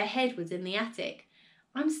 Her head was in the attic.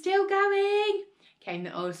 "I'm still going," came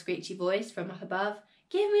the old screechy voice from up above.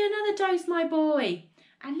 "Give me another dose, my boy,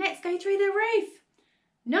 and let's go through the roof."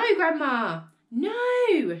 "No, Grandma,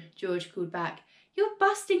 no," George called back. "You're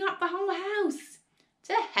busting up the whole house."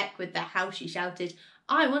 "To heck with the house," she shouted.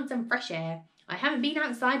 "I want some fresh air. I haven't been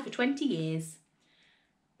outside for 20 years.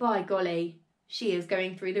 "By golly, she is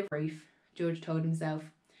going through the roof," George told himself.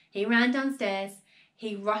 He ran downstairs.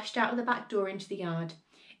 He rushed out of the back door into the yard.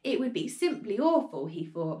 It would be simply awful, he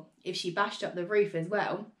thought, if she bashed up the roof as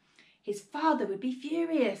well. His father would be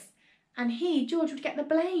furious, and he, George, would get the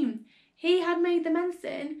blame. He had made the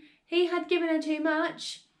medicine. He had given her too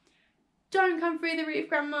much. "Don't come through the roof,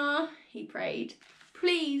 Grandma," he prayed.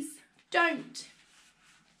 "Please, don't."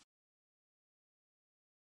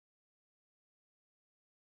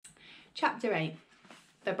 Chapter 8.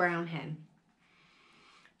 The Brown Hen.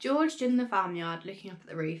 George stood in the farmyard looking up at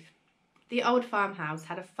the roof. The old farmhouse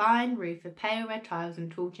had a fine roof of pale red tiles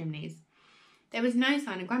and tall chimneys. There was no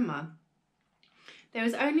sign of Grandma. There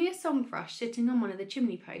was only a song thrush sitting on one of the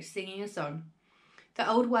chimney posts singing a song. The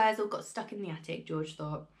old wurzel got stuck in the attic, George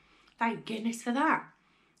thought. Thank goodness for that.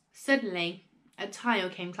 Suddenly, a tile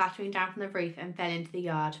came clattering down from the roof and fell into the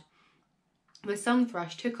yard. The song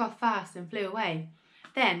thrush took off fast and flew away.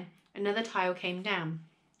 Then another tile came down.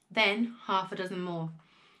 Then half a dozen more.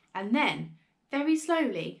 And then, very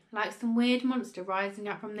slowly, like some weird monster rising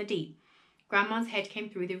up from the deep, Grandma's head came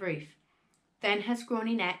through the roof. Then her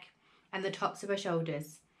scrawny neck and the tops of her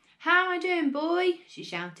shoulders. "How am I doing, boy?" she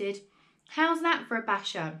shouted. "How's that for a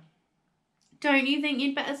bash up?" "Don't you think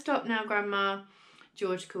you'd better stop now, Grandma?"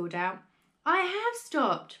 George called out. I have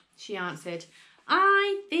stopped, she answered.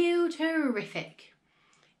 I feel terrific.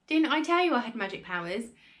 Didn't I tell you I had magic powers?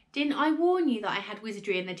 Didn't I warn you that I had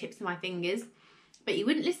wizardry in the tips of my fingers? But you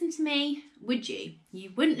wouldn't listen to me, would you?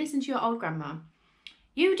 You wouldn't listen to your old grandma.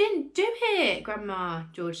 You didn't do it, Grandma,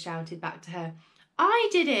 George shouted back to her. I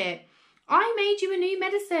did it. I made you a new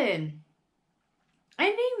medicine. A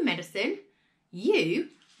new medicine? You?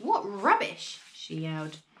 What rubbish, she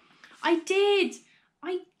yelled. I did,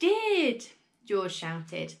 George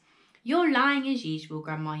shouted. You're lying as usual,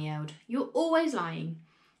 Grandma yelled. You're always lying.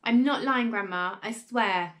 I'm not lying, Grandma. I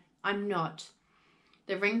swear, I'm not.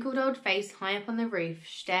 The wrinkled old face high up on the roof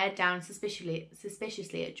stared down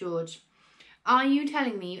suspiciously at George. Are you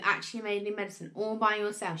telling me you actually made new medicine all by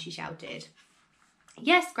yourself? She shouted.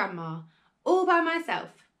 Yes, Grandma, all by myself.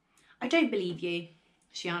 I don't believe you,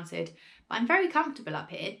 she answered, but I'm very comfortable up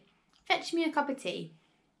here. Fetch me a cup of tea.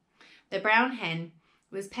 The brown hen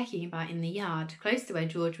was pecking about in the yard, close to where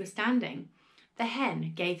George was standing. The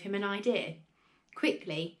hen gave him an idea.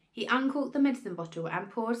 Quickly, he uncorked the medicine bottle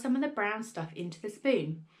and poured some of the brown stuff into the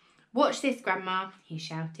spoon. Watch this, Grandma, he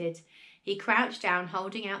shouted. He crouched down,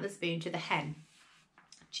 holding out the spoon to the hen.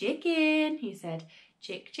 Chicken, he said.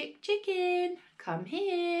 Chick, chick, chicken. Come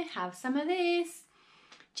here, have some of this.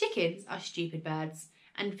 Chickens are stupid birds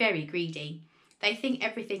and very greedy. They think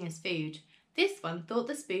everything is food. This one thought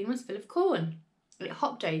the spoon was full of corn. It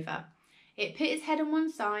hopped over. It put its head on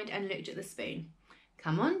one side and looked at the spoon.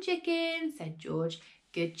 Come on, chicken, said George.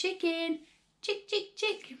 Good chicken. Chick, chick,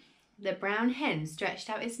 chick. The brown hen stretched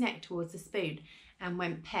out its neck towards the spoon and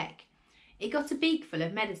went peck. It got a beakful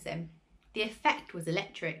of medicine. The effect was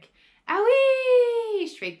electric. Owie!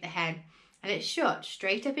 Shrieked the hen, and it shot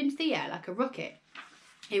straight up into the air like a rocket.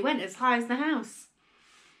 It went as high as the house.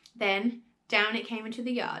 Then down it came into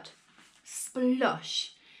the yard. Splosh!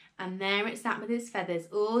 And there it sat with its feathers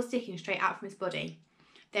all sticking straight out from its body.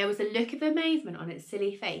 There was a look of amazement on its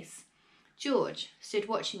silly face. George stood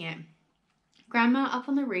watching it. Grandma up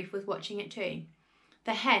on the roof was watching it too.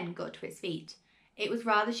 The hen got to its feet. It was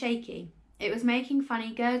rather shaky. It was making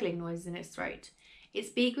funny gurgling noises in its throat. Its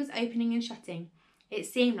beak was opening and shutting. It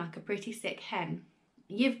seemed like a pretty sick hen.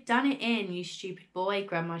 You've done it in, you stupid boy,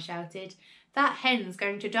 Grandma shouted. That hen's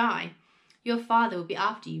going to die. Your father will be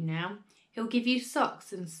after you now. He'll give you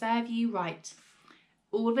socks and serve you right.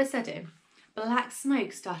 All of a sudden, black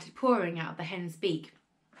smoke started pouring out of the hen's beak.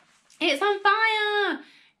 It's on fire!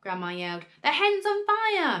 Grandma yelled. The hen's on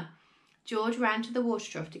fire! George ran to the water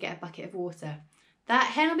trough to get a bucket of water. That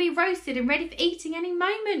hen will be roasted and ready for eating any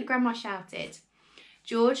moment, Grandma shouted.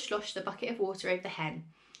 George sloshed the bucket of water over the hen.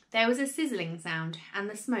 There was a sizzling sound and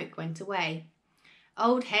the smoke went away.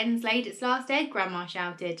 Old hen's laid its last egg, Grandma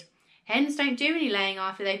shouted. Hens don't do any laying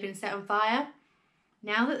after they've been set on fire.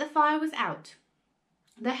 Now that the fire was out,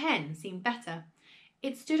 the hen seemed better.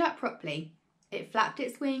 It stood up properly. It flapped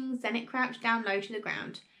its wings, then it crouched down low to the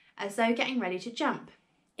ground, as though getting ready to jump.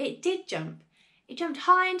 It did jump. It jumped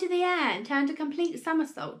high into the air and turned a complete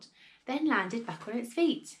somersault, then landed back on its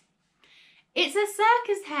feet. It's a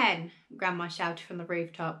circus hen, Grandma shouted from the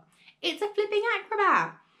rooftop. It's a flipping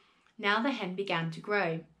acrobat. Now the hen began to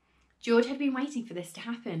grow. George had been waiting for this to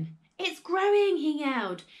happen. It's growing, he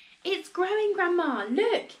yelled. It's growing, Grandma.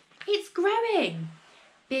 Look, it's growing.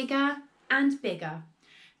 Bigger and bigger.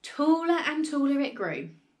 Taller and taller it grew.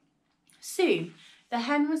 Soon, the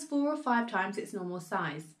hen was 4 or 5 times its normal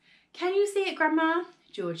size. Can you see it, Grandma?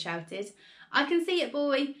 George shouted. I can see it,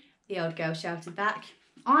 boy, the old girl shouted back.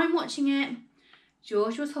 I'm watching it.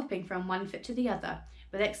 George was hopping from one foot to the other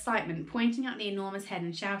with excitement, pointing at the enormous hen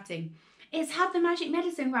and shouting, It's had the magic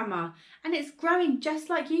medicine, Grandma, and it's growing just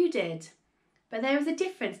like you did. But there was a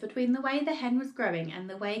difference between the way the hen was growing and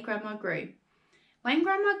the way Grandma grew. When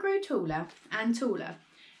Grandma grew taller and taller,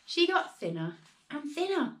 she got thinner and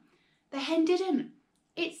thinner. The hen didn't.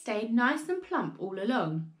 It stayed nice and plump all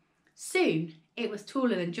along. Soon it was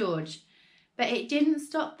taller than George, but it didn't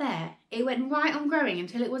stop there. It went right on growing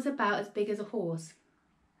until it was about as big as a horse.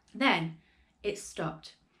 Then it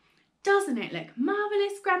stopped. Doesn't it look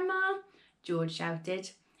marvellous, Grandma? George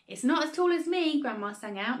shouted. It's not as tall as me, Grandma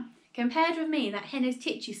sang out. Compared with me, that hen is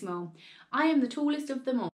titchy small. I am the tallest of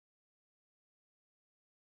them all.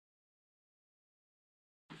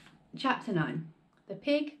 Chapter 9. The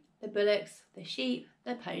pig, the bullocks, the sheep,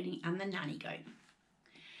 the pony and the nanny goat.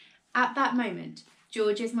 At that moment,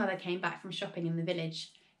 George's mother came back from shopping in the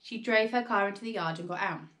village. She drove her car into the yard and got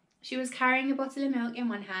out. She was carrying a bottle of milk in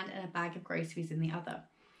one hand and a bag of groceries in the other.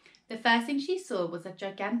 The first thing she saw was a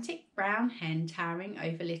gigantic brown hen towering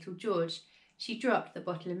over little George. She dropped the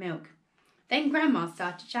bottle of milk. Then Grandma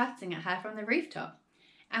started shouting at her from the rooftop.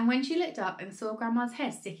 and when she looked up and saw Grandma's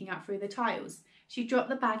head sticking up through the tiles, she dropped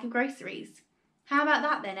the bag of groceries. "How about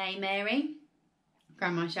that then, eh, Mary?"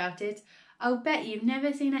 Grandma shouted. "I'll bet you've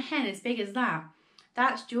never seen a hen as big as that.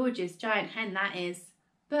 That's George's giant hen, that is."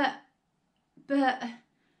 But,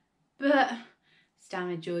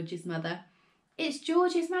 stammered George's mother. "It's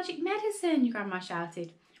George's magic medicine," Grandma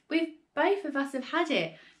shouted. Both of us have had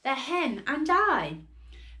it, the hen and I."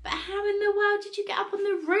 "But how in the world did you get up on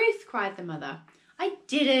the roof?" cried the mother. "I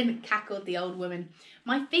didn't," cackled the old woman.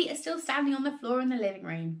 "My feet are still standing on the floor in the living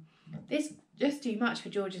room." This was just too much for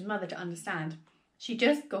George's mother to understand. She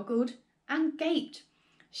just goggled and gaped.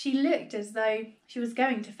 She looked as though she was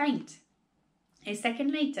going to faint. A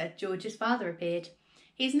second later, George's father appeared.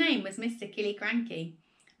 His name was Mr. Killiecrankie.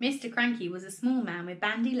 Mr. Cranky was a small man with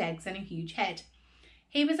bandy legs and a huge head.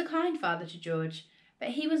 He was a kind father to George, but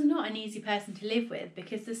he was not an easy person to live with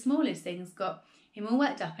because the smallest things got him all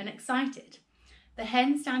worked up and excited. The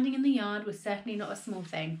hen standing in the yard was certainly not a small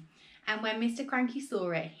thing, and when Mr. Cranky saw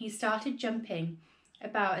it, he started jumping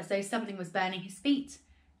about as though something was burning his feet.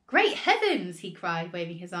 "Great heavens!" he cried,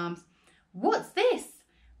 waving his arms. "What's this?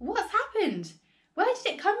 What's happened? Where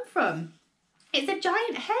did it come from? It's a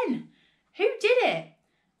giant hen! Who did it?"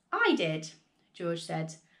 "I did," George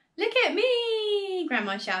said. "Look at me!"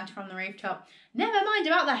 Grandma shouted from the rooftop. "Never mind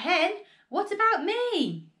about the hen. What about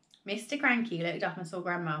me?" Mr. Cranky looked up and saw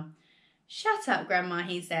Grandma. "Shut up, Grandma,"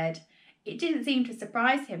 he said. It didn't seem to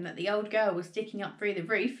surprise him that the old girl was sticking up through the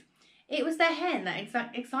roof. It was the hen that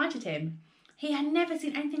excited him. He had never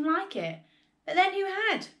seen anything like it. But then who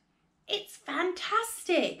had? "It's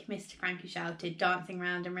fantastic," Mr. Cranky shouted, dancing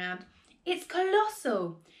round and round. "It's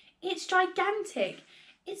colossal. It's gigantic.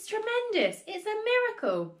 It's tremendous. It's a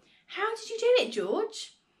miracle. How did you do it,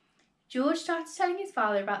 George?" George started telling his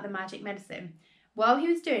father about the magic medicine. While he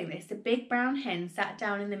was doing this, the big brown hen sat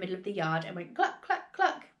down in the middle of the yard and went cluck, cluck,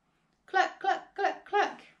 cluck, cluck, cluck, cluck,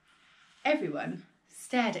 cluck. Everyone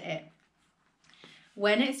stared at it.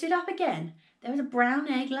 When it stood up again, there was a brown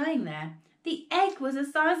egg lying there. The egg was the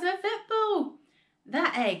size of a football.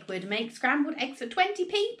 "That egg would make scrambled eggs for 20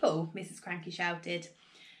 people, Mrs. Cranky shouted.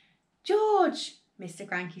 "George," Mr.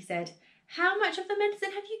 Cranky said, "how much of the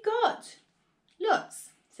medicine have you got?"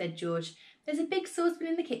 "Lots," said George. "There's a big saucepan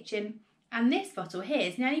in the kitchen, and this bottle here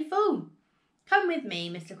is nearly full." "Come with me,"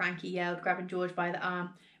 Mr. Cranky yelled, grabbing George by the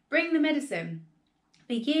arm. "Bring the medicine.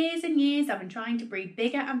 For years and years I've been trying to breed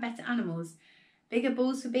bigger and better animals. Bigger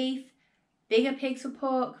bulls for beef, bigger pigs for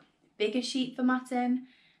pork, bigger sheep for mutton."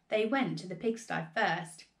 They went to the pigsty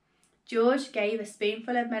first. George gave a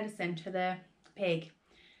spoonful of medicine to the pig.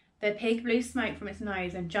 The pig blew smoke from its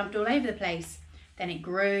nose and jumped all over the place. Then it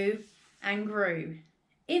grew and grew.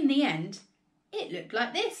 In the end, it looked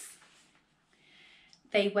like this.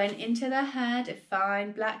 They went into the herd of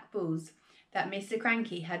fine black bulls that Mr.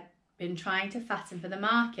 Cranky had been trying to fatten for the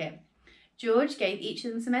market. George gave each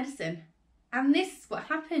of them some medicine, and this is what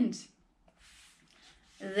happened.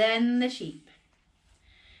 Then the sheep.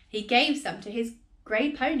 He gave some to his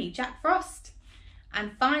grey pony, Jack Frost.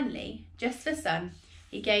 And finally, just for fun,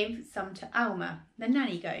 he gave some to Alma, the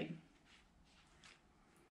nanny goat.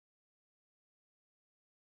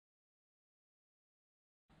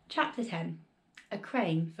 Chapter 10. A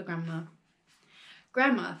Crane for Grandma.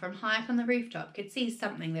 Grandma, from high up on the rooftop, could see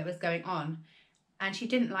something that was going on, and she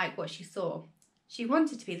didn't like what she saw. She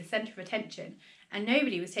wanted to be the centre of attention, and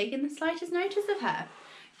nobody was taking the slightest notice of her.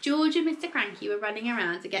 George and Mr. Cranky were running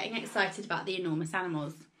around and getting excited about the enormous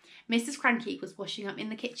animals. Mrs. Cranky was washing up in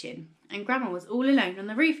the kitchen, and Grandma was all alone on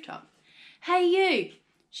the rooftop. "Hey you,"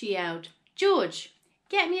 she yelled. "George,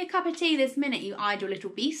 get me a cup of tea this minute, you idle little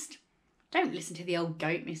beast." "Don't listen to the old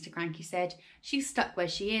goat," Mr. Cranky said. "She's stuck where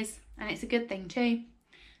she is, and it's a good thing too."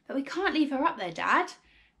 "But we can't leave her up there, Dad,"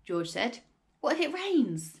 George said. "What if it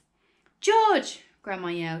rains?" "George," Grandma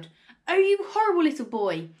yelled. "Oh, you horrible little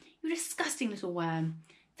boy, you disgusting little worm.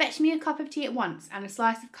 Fetch me a cup of tea at once and a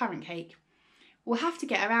slice of currant cake." "We'll have to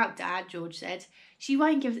get her out, Dad," George said. "She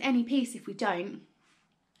won't give us any peace if we don't."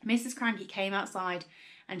 Mrs. Cranky came outside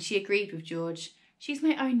and she agreed with George. "She's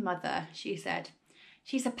my own mother," she said.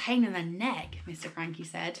 "She's a pain in the neck," Mr. Cranky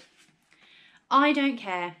said. "I don't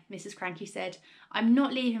care," Mrs. Cranky said. "I'm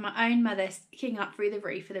not leaving my own mother sticking up through the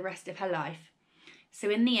roof for the rest of her life." So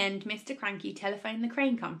in the end, Mr. Cranky telephoned the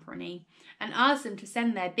crane company and asked them to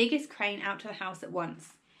send their biggest crane out to the house at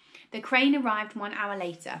once. The crane arrived 1 hour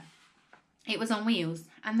later. It was on wheels,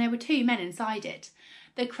 and there were 2 men inside it.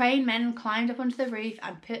 The crane men climbed up onto the roof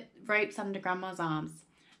and put ropes under Grandma's arms.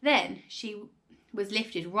 Then she was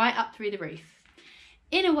lifted right up through the roof.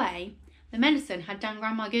 In a way, the medicine had done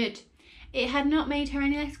Grandma good. It had not made her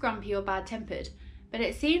any less grumpy or bad-tempered, but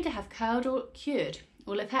it seemed to have cured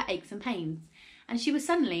all of her aches and pains, and she was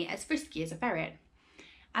suddenly as frisky as a ferret.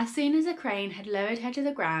 As soon as a crane had lowered her to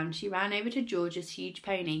the ground, she ran over to George's huge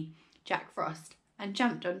pony, Jack Frost, and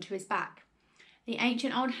jumped onto his back. The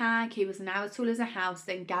ancient old hag, who was now as tall as a house,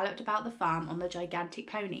 then galloped about the farm on the gigantic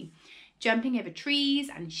pony, jumping over trees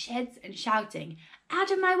and sheds and shouting,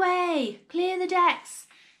 "Out of my way! Clear the decks!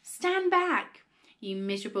 Stand back, you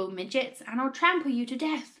miserable midgets, and I'll trample you to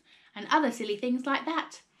death," and other silly things like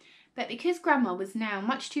that. But because Grandma was now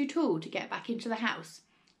much too tall to get back into the house,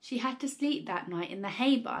 she had to sleep that night in the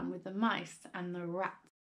hay barn with the mice and the rats.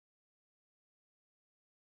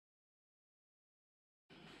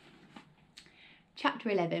 Chapter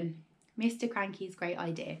 11. Mr. Cranky's Great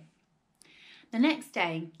Idea. The next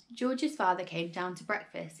day, George's father came down to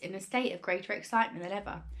breakfast in a state of greater excitement than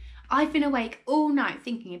ever. "I've been awake all night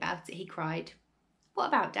thinking about it," he cried. "What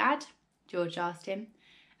about, Dad?" George asked him.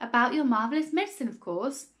 "About your marvellous medicine, of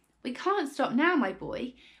course. We can't stop now, my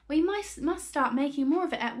boy. We must start making more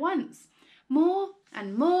of it at once. More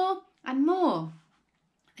and more and more."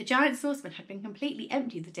 The giant saucepan had been completely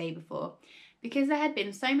empty the day before, because there had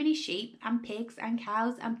been so many sheep and pigs and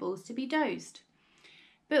cows and bulls to be dosed.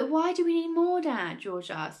 "But why do we need more, Dad?"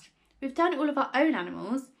 George asked. "We've done all of our own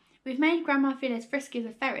animals. We've made Grandma feel as frisky as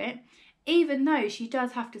a ferret, even though she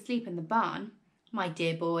does have to sleep in the barn." "My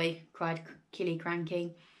dear boy," cried Killy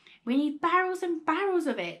Cranky, "we need barrels and barrels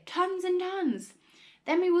of it, tons and tons.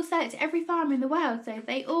 Then we will sell it to every farmer in the world so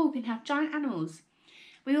they all can have giant animals.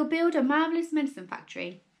 We will build a marvellous medicine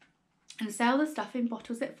factory and sell the stuff in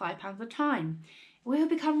bottles at £5 a time. We'll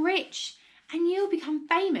become rich and you'll become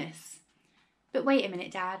famous." "But wait a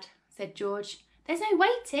minute, Dad," said George. "There's no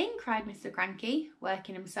waiting," cried Mr. Cranky,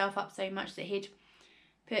 working himself up so much that he'd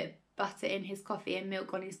put butter in his coffee and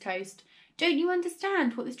milk on his toast. "Don't you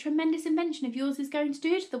understand what this tremendous invention of yours is going to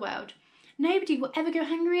do to the world? Nobody will ever go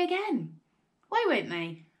hungry again." "Why won't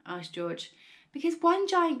they?" asked George. "Because one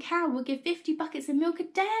giant cow will give 50 buckets of milk a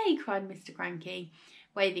day," cried Mr. Cranky,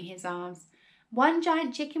 waving his arms. "One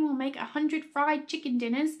giant chicken will make 100 fried chicken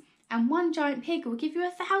dinners, and one giant pig will give you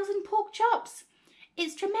 1,000 pork chops.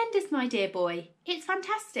 It's tremendous, my dear boy. It's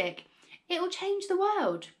fantastic. It will change the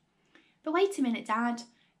world." "But wait a minute, Dad,"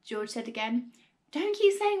 George said again. "Don't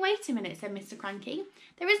keep saying wait a minute," said Mr. Cranky.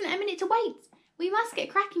 "There isn't a minute to wait. We must get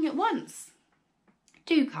cracking at once."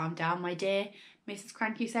 "Do calm down, my dear," Mrs.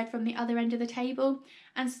 Cranky said from the other end of the table,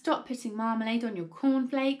 "and stop putting marmalade on your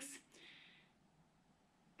cornflakes."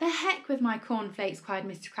 "The heck with my cornflakes," cried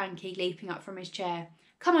Mr. Cranky, leaping up from his chair.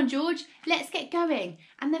 "Come on, George, let's get going,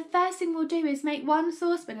 and the first thing we'll do is make one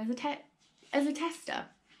saucepan as a tester."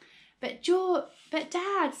 But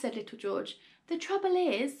Dad," said little George, "the trouble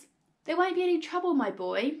is—" "There won't be any trouble, my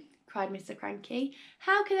boy," cried Mr. Cranky.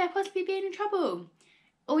 "How could there possibly be any trouble?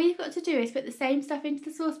 All you've got to do is put the same stuff into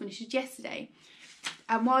the saucepan as you did yesterday,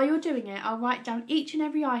 and while you're doing it, I'll write down each and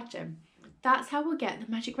every item. That's how we'll get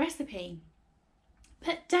the magic recipe."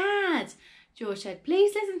 "But Dad," George said,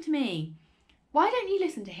 "please listen to me." "Why don't you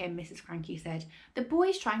listen to him?" Mrs. Cranky said. "The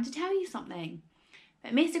boy's trying to tell you something."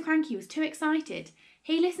 But Mr. Cranky was too excited.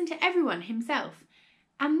 He listened to everyone himself,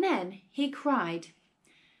 and then he cried.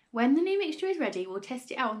 "When the new mixture is ready, we'll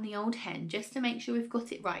test it out on the old hen, just to make sure we've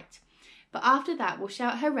got it right. But after that, we'll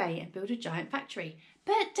shout hooray and build a giant factory."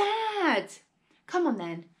 "But Dad!" "Come on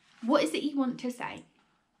then, what is it you want to say?"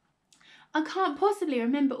 "I can't possibly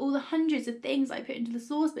remember all the hundreds of things I put into the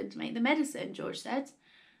saucepan to make the medicine," George said.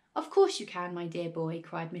 "Of course you can, my dear boy,"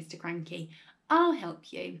 cried Mr. Cranky. "I'll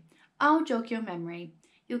help you. I'll jog your memory.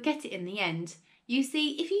 You'll get it in the end. You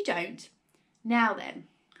see, if you don't. Now then,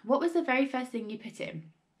 what was the very first thing you put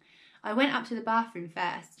in?" "I went up to the bathroom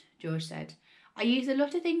first," George said. "I used a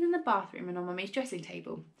lot of things in the bathroom and on Mummy's dressing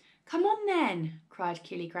table." "Come on then," cried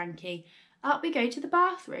Killy Cranky. "Up we go to the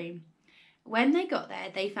bathroom." When they got there,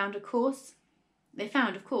 they found, of course,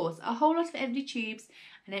 a whole lot of empty tubes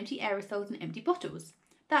and empty aerosols and empty bottles.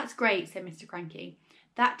 "That's great," said Mr. Cranky.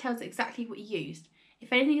 "That tells exactly what you used.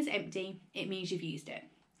 If anything is empty, it means you've used it."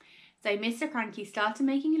 So Mr. Cranky started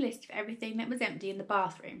making a list of everything that was empty in the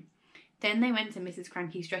bathroom. Then they went to Mrs.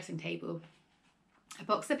 Cranky's dressing table. "A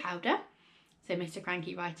box of powder," said Mr.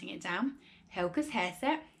 Cranky, writing it down. "Helga's hair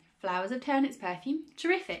set, flowers of turnips perfume.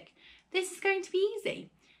 Terrific. This is going to be easy.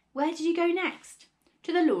 Where did you go next?"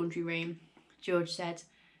 "To the laundry room," George said.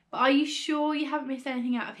 "But are you sure you haven't missed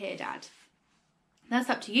anything out of here, Dad?" "That's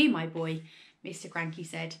up to you, my boy," Mr. Cranky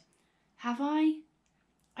said. "Have I?"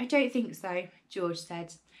 "I don't think so," George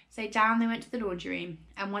said. So down they went to the laundry room,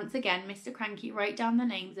 and once again Mr. Cranky wrote down the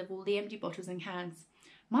names of all the empty bottles and cans.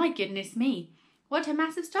 "My goodness me, what a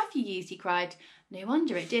mass of stuff you used," he cried. "No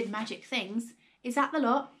wonder it did magic things. Is that the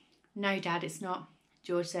lot?" "No, Dad, it's not,"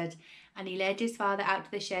 George said. and he led his father out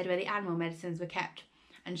to the shed where the animal medicines were kept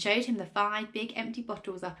and showed him the 5 big empty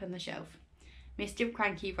bottles up on the shelf. Mr.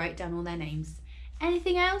 Cranky wrote down all their names.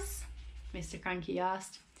 "Anything else?" Mr. Cranky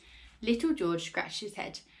asked. Little George scratched his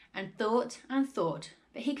head and thought,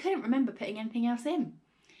 but he couldn't remember putting anything else in.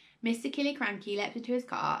 Mr. Killycranky leapt into his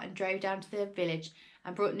car and drove down to the village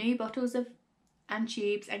and brought new bottles and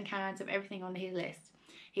tubes and cans of everything on his list.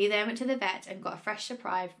 He then went to the vet and got a fresh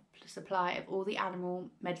supply of all the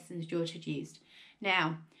animal medicines George had used.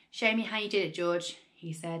 "Now, show me how you did it, George,"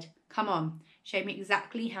 he said. "Come on, show me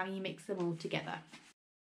exactly how you mix them all together."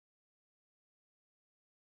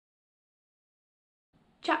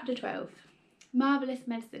 Chapter 12. Marvellous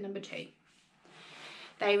Medicine Number 2.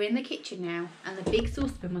 They were in the kitchen now, and the big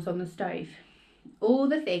saucepan was on the stove. All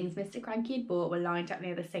the things Mr. Cranky had bought were lined up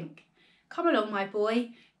near the sink. "Come along, my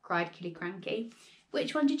boy," cried Killycranky.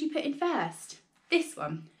 "Which one did you put in first?" "This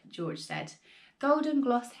one," George said. "Golden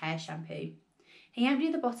Gloss Hair Shampoo." He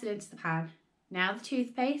emptied the bottle into the pan. "Now the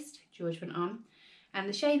toothpaste," George went on, "and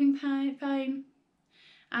the shaving foam,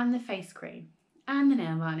 and the face cream, and the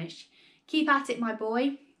nail varnish." "Keep at it, my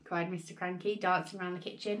boy," cried Mr. Cranky, dancing round the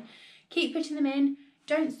kitchen. "Keep putting them in.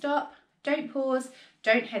 Don't stop, don't pause,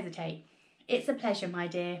 don't hesitate. It's a pleasure, my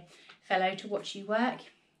dear fellow, to watch you work."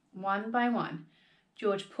 One by one,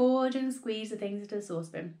 George poured and squeezed the things into the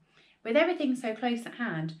saucepan. With everything so close at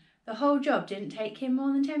hand, the whole job didn't take him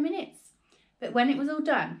more than 10 minutes. But when it was all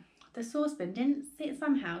done, the saucepan didn't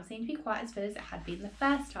somehow seem to be quite as full as it had been the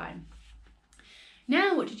first time.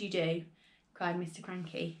 "Now what did you do?" cried Mr.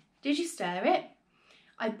 Cranky. "Did you stir it?"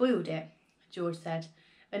 "I boiled it," George said,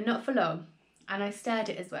 "but not for long, and I stirred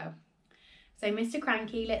it as well." So Mr.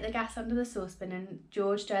 Cranky lit the gas under the saucepan and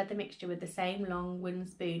George stirred the mixture with the same long wooden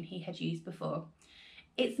spoon he had used before.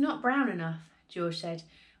 "It's not brown enough," George said.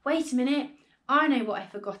 "Wait a minute, I know what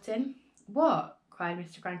I've forgotten." "What?" cried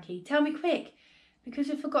Mr. Cranky. "Tell me quick, because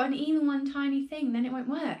we've forgotten even one tiny thing, then it won't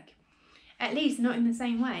work." "At least not in the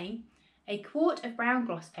same way." "A quart of brown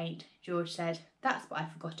gloss paint," George said. "That's what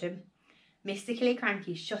I've forgotten." Mr.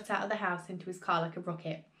 Killycranky shot out of the house into his car like a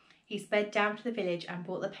rocket. He sped down to the village and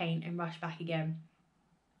bought the paint and rushed back again.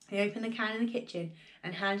 He opened the can in the kitchen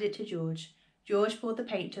and handed it to George. George poured the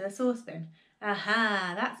paint to the saucepan.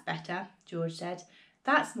 "Aha, that's better," George said.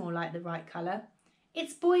 "That's more like the right colour."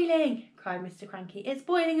 "It's boiling," cried Mr. Cranky. "It's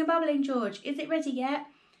boiling and bubbling, George. Is it ready yet?"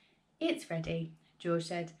 "It's ready," George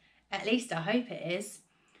said. "At least I hope it is."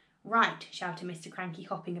 "Right," shouted Mr. Cranky,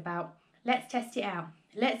 hopping about. "Let's test it out.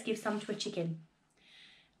 Let's give some to a chicken."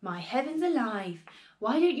 "My heavens alive!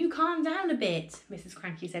 Why don't you calm down a bit?" Mrs.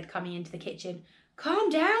 Cranky said, coming into the kitchen. "Calm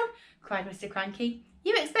down?" cried Mr. Cranky.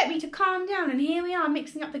 "You expect me to calm down, and here we are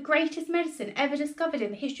mixing up the greatest medicine ever discovered in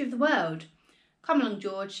the history of the world. Come along,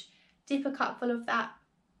 George. Dip a cupful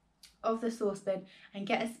of the saucepan and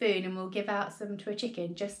get a spoon, and we'll give out some to a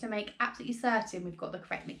chicken just to make absolutely certain we've got the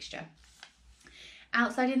correct mixture."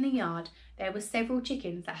 Outside in the yard, there were several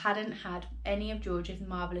chickens that hadn't had any of George's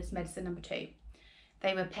Marvellous Medicine Number 2.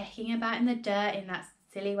 They were pecking about in the dirt in that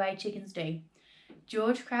silly way chickens do.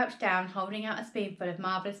 George crouched down, holding out a spoonful of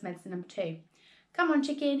Marvellous Medicine Number 2. "Come on,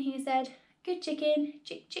 chicken," he said. "Good chicken.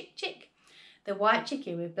 Chick, chick, chick." The white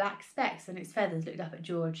chicken with black specks on its feathers looked up at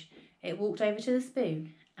George. It walked over to the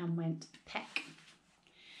spoon and went peck.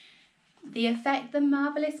 The effect the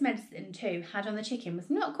Marvellous Medicine 2 had on the chicken was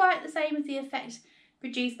not quite the same as the effect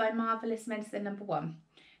produced by Marvellous Medicine Number 1,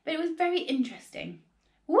 but it was very interesting.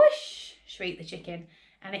 "Whoosh!" shrieked the chicken,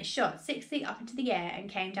 and it shot 6 feet up into the air and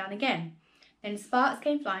came down again. Then sparks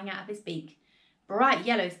came flying out of his beak, bright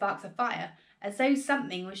yellow sparks of fire, as though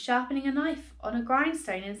something was sharpening a knife on a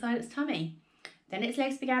grindstone inside its tummy. Then its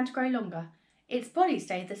legs began to grow longer. Its body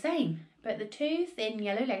stayed the same, but the 2 thin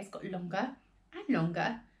yellow legs got longer and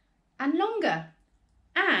longer and longer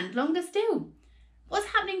and longer still. "What's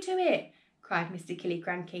happening to it?" cried Mr.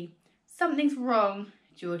 Killycranky. "Something's wrong,"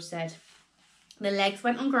 George said. The legs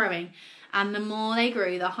went on growing, and the more they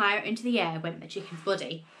grew, the higher into the air went the chicken's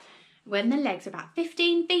body. When the legs were about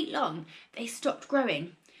 15 feet long, they stopped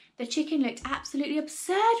growing. The chicken looked absolutely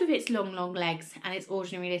absurd with its long, long legs and its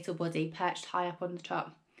ordinary little body perched high up on the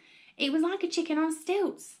top. It was like a chicken on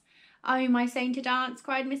stilts. "Oh, my sainted aunts,"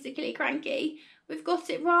 cried Mr. Killycranky. "We've got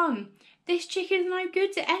it wrong. This chicken's no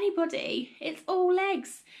good to anybody. It's all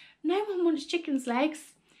legs. No one wants chicken's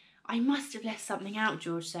legs." "I must have left something out,"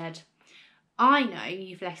 George said. "I know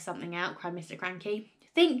you've left something out," cried Mr. Cranky.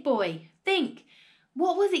 "Think, boy, think.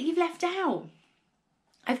 What was it you've left out?"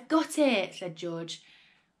 "I've got it," said George.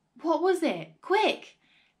 "What was it? Quick!"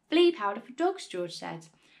 "Flea powder for dogs," George said.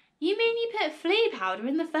 "You mean you put flea powder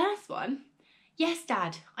in the first one?" "Yes,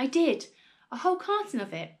 Dad, I did. A whole carton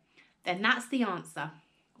of it." "Then that's the answer."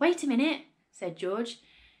 Wait a minute, said George.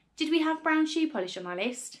 Did we have brown shoe polish on our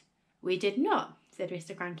list? We did not, said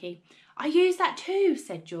Mr. Cranky. I used that too,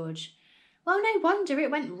 said George. Well, no wonder it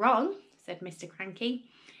went wrong, said Mr. Cranky.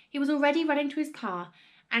 He was already running to his car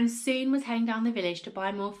and soon was heading down the village to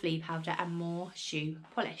buy more flea powder and more shoe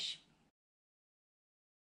polish.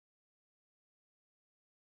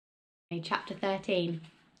 Chapter 13.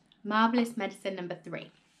 Marvellous Medicine Number 3.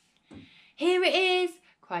 Here it is,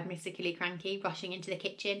 cried Mr. Killy Cranky, rushing into the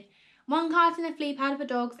kitchen. 1 carton of flea powder for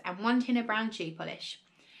dogs and 1 tin of brown shoe polish.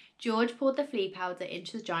 George poured the flea powder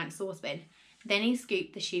into the giant saucepan. Then he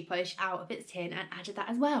scooped the shoe polish out of its tin and added that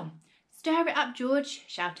as well. Stir it up, George,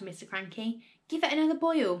 shouted Mr. Cranky. Give it another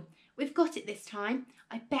boil. We've got it this time.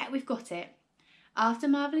 I bet we've got it. After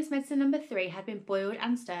Marvellous Medicine Number 3 had been boiled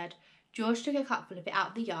and stirred, George took a cupful of it out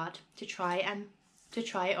of the yard to try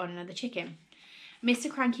it on another chicken. Mr.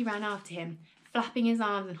 Cranky ran after him, flapping his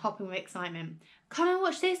arms and hopping with excitement. Come and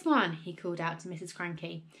watch this one, he called out to Mrs.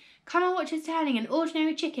 Cranky. Come and watch us turning an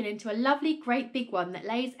ordinary chicken into a lovely great big one that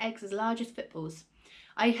lays eggs as large as footballs.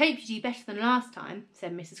 I hope you do better than last time,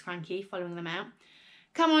 said Mrs. Cranky, following them out.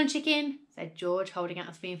 Come on, chicken, said George, holding out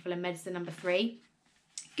a spoonful of medicine number 3.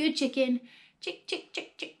 Good chicken. Chick, chick,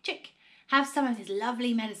 chick, chick, chick. Have some of this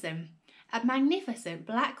lovely medicine. A magnificent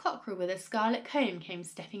black cockerel with a scarlet comb came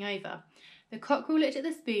stepping over. The cockerel looked at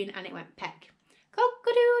the spoon and it went peck.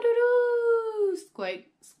 Cock-a-doodle-doo,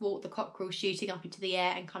 squawked the cockerel, shooting up into the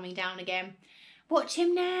air and coming down again. Watch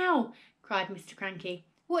him now, cried Mr. Cranky.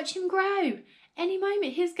 Watch him grow. Any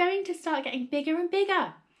moment he's going to start getting bigger and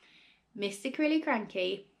bigger. Mr.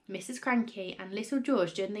 Cranky, Mrs. Cranky and little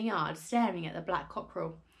George stood in the yard staring at the black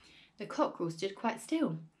cockerel. The cockerel stood quite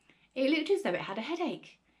still. It looked as though it had a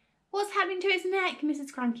headache. What's happening to its neck?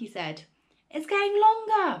 Mrs. Cranky said. It's getting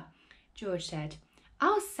longer, George said.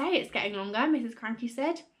 I'll say it's getting longer, Mrs. Cranky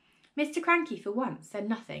said. Mr. Cranky, for once, said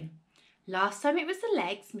nothing. Last time it was the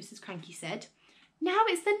legs, Mrs. Cranky said. Now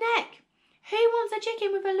it's the neck. Who wants a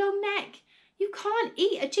chicken with a long neck? You can't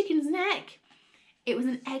eat a chicken's neck. It was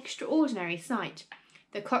an extraordinary sight.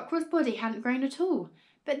 The cockerel's body hadn't grown at all,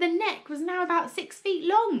 but the neck was now about 6 feet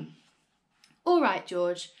long. All right,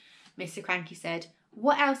 George, Mr. Cranky said.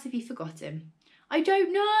 What else have you forgotten? I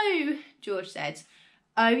don't know, George said.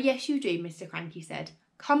 Oh, yes, you do, Mr. Cranky said.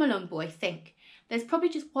 Come along, boy, think. There's probably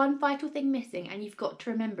just one vital thing missing and you've got to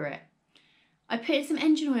remember it. I put in some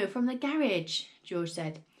engine oil from the garage, George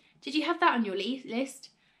said. Did you have that on your list?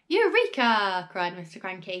 Eureka, cried Mr.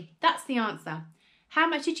 Cranky. That's the answer. How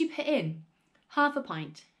much did you put in? 1/2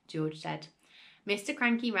 pint, George said. Mr.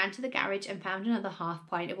 Cranky ran to the garage and found another 1/2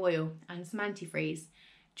 pint of oil and some antifreeze.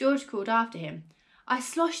 George called after him. I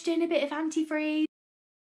sloshed in a bit of antifreeze.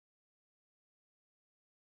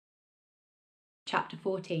 Chapter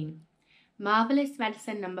 14. Marvellous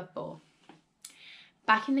Medicine Number 4.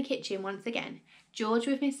 Back in the kitchen once again, George,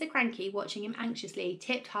 with Mr. Cranky watching him anxiously,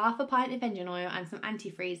 tipped 1/2 pint of engine oil and some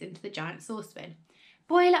antifreeze into the giant saucepan.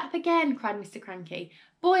 Boil it up again, cried Mr. Cranky.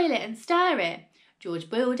 Boil it and stir it. George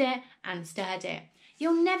boiled it and stirred it.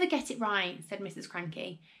 You'll never get it right, said Mrs.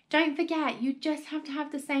 Cranky. Don't forget, you just have to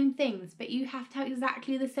have the same things, but you have to have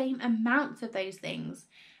exactly the same amounts of those things.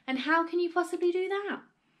 And how can you possibly do that?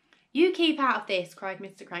 You keep out of this, cried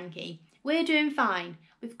Mr. Cranky. We're doing fine.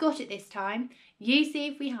 We've got it this time. You see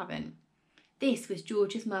if we haven't. This was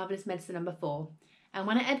George's Marvellous Medicine Number 4, and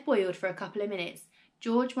when it had boiled for a couple of minutes,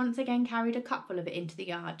 George once again carried a cupful of it into the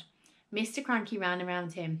yard. Mr. Cranky ran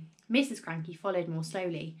around him. Mrs. Cranky followed more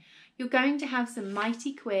slowly. You're going to have some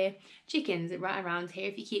mighty queer chickens right around here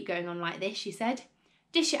if you keep going on like this, she said.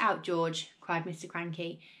 Dish it out, George, cried Mr.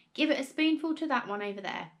 Cranky. Give it a spoonful to that one over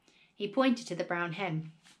there. He pointed to the brown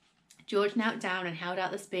hen. George knelt down and held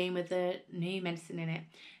out the spoon with the new medicine in it.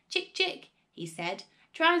 Chick, chick, he said.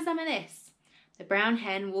 Try some of this. The brown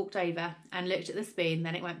hen walked over and looked at the spoon,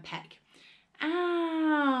 then it went peck.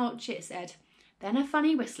 Ouch, it said. Then a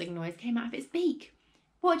funny whistling noise came out of its beak.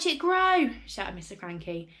 Watch it grow, shouted Mr.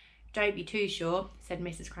 Cranky. Don't be too sure, said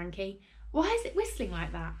Mrs. Cranky. Why is it whistling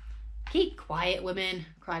like that? Keep quiet, woman,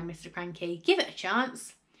 cried Mr. Cranky. Give it a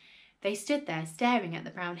chance. They stood there staring at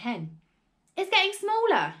the brown hen. It's getting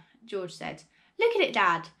smaller, George said. Look at it,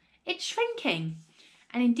 Dad. It's shrinking.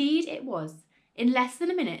 And indeed it was. In less than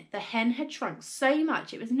a minute, the hen had shrunk so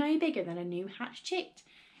much it was no bigger than a new hatched chick.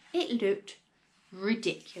 It looked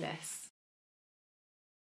ridiculous.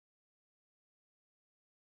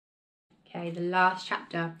 Okay, the last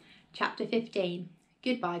chapter, chapter 15.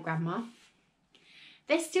 Goodbye, Grandma.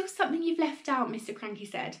 There's still something you've left out, Mr. Cranky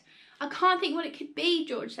said. I can't think what it could be,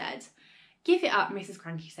 George said. Give it up, Mrs.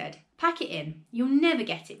 Cranky said. Pack it in. You'll never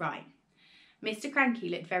get it right. Mr. Cranky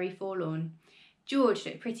looked very forlorn. George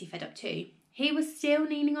looked pretty fed up too. He was still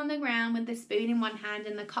kneeling on the ground with the spoon in one hand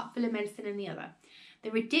and the cup full of medicine in the other.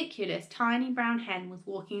 The ridiculous tiny brown hen was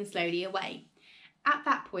walking slowly away. At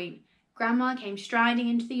that point, Grandma came striding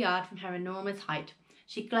into the yard from her enormous height.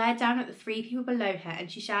 She glared down at the three people below her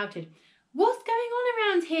and she shouted, "What's going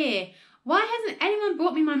on around here? Why hasn't anyone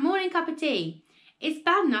brought me my morning cup of tea? It's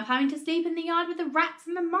bad enough having to sleep in the yard with the rats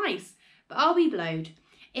and the mice, but I'll be blowed.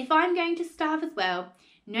 If I'm going to starve as well,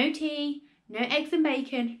 no tea, no eggs and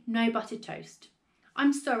bacon, no buttered toast."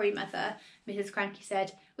 "I'm sorry, Mother," Mrs. Cranky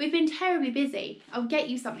said. "We've been terribly busy. I'll get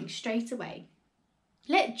you something straight away."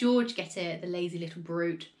 "Let George get it, the lazy little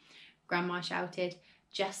brute," Grandma shouted.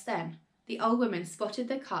 Just then, the old woman spotted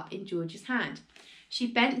the cup in George's hand. She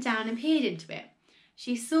bent down and peered into it.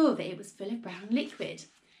 She saw that it was full of brown liquid.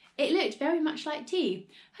 It looked very much like tea.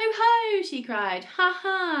 "Ho, ho!" she cried. "Ha,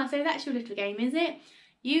 ha! So that's your little game, is it?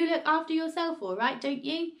 You look after yourself all right, don't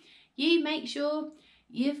you? You make sure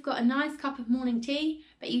you've got a nice cup of morning tea,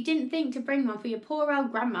 but you didn't think to bring one for your poor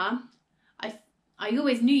old grandma. I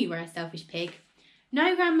always knew you were a selfish pig."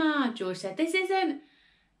 "No, Grandma," George said. "This isn't—"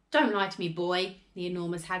 "Don't lie to me, boy," the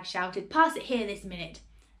enormous hag shouted. "Pass it here this minute."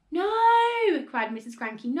 "No!" cried Mrs.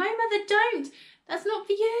 Cranky. "No, Mother, don't! That's not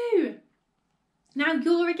for you." "Now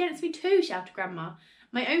you're against me too," shouted Grandma.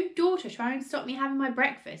 "My own daughter trying to stop me having my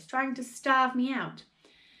breakfast, trying to starve me out."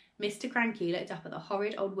 Mr. Cranky looked up at the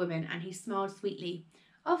horrid old woman and he smiled sweetly.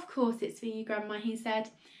 "Of course it's for you, Grandma," he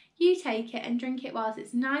said. "You take it and drink it whilst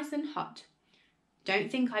it's nice and hot."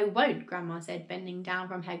 "Don't think I won't," Grandma said, bending down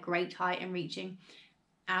from her great height and reaching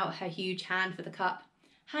out her huge hand for the cup.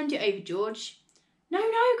 "Hand it over, George." "No,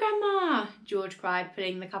 no, Grandma," George cried,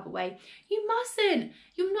 pulling the cup away. "You mustn't.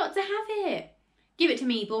 You're not to have it." "Give it to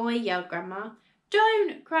me, boy," yelled Grandma.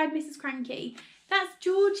 "Don't," cried Mrs. Cranky. "That's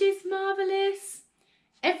George's, Marvellous."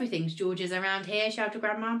 "Everything's George's around here," shouted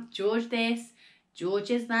Grandma. "George this,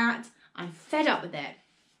 George's that. I'm fed up with it."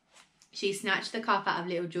 She snatched the cup out of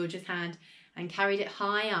little George's hand and carried it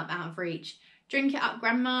high up out of reach. "Drink it up,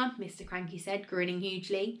 Grandma," Mr. Cranky said, grinning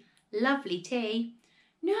hugely. "Lovely tea."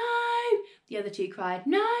 "No!" the other two cried.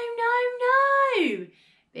 "No, no, no!"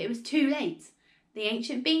 But it was too late. The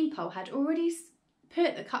ancient beanpole had already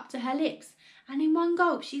put the cup to her lips, and in one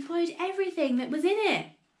gulp she swallowed everything that was in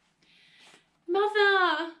it.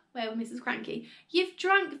 "Mother," wailed Mrs. Cranky, "you've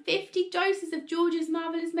drunk 50 doses of George's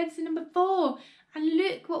Marvellous Medicine No. 4, and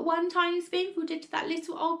look what one tiny spoonful did to that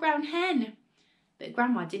little old brown hen." But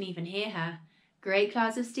Grandma didn't even hear her. Great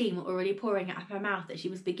clouds of steam were already pouring out of her mouth that she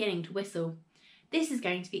was beginning to whistle. "This is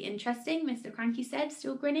going to be interesting," Mr. Cranky said,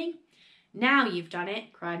 still grinning. "Now you've done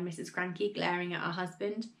it," cried Mrs. Cranky, glaring at her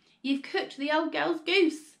husband. "You've cooked the old girl's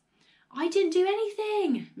goose." "I didn't do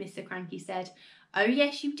anything," Mr. Cranky said. "Oh,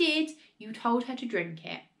 yes, you did. You told her to drink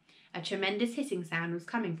it." A tremendous hissing sound was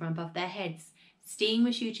coming from above their heads. Steam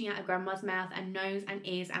was shooting out of Grandma's mouth and nose and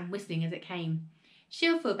ears and whistling as it came.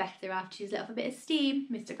 "She'll feel better after she's let off a bit of steam,"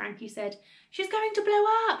 Mr. Cranky said. "She's going to blow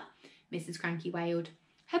up," Mrs. Cranky wailed.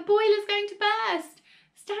 "Her boiler's going to burst.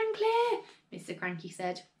 Stand clear," Mr. Cranky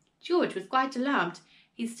said. George was quite alarmed.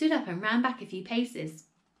 He stood up and ran back a few paces.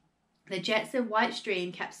 The jets of white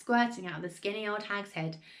steam kept squirting out of the skinny old hag's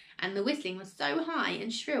head, and the whistling was so high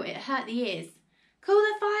and shrill it hurt the ears. "Call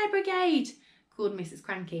the fire brigade," called Mrs.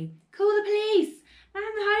 Cranky. "Call the police. Man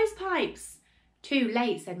the hose pipes." "Too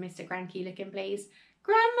late," said Mr. Cranky, looking pleased.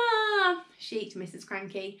 "Grandma," shrieked Mrs.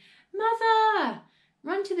 Cranky. "Mother,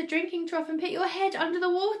 run to the drinking trough and put your head under the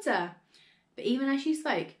water." But even as she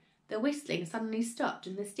spoke, the whistling suddenly stopped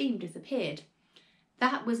and the steam disappeared.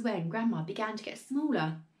 That was when Grandma began to get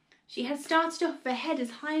smaller. She had started off with her head as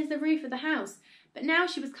high as the roof of the house, but now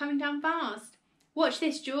she was coming down fast. "Watch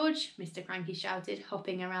this, George," Mr. Cranky shouted,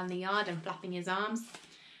 hopping around the yard and flapping his arms.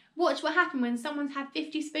 "Watch what happened when someone's had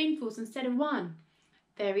 50 spoonfuls instead of one."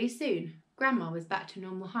 Very soon, Grandma was back to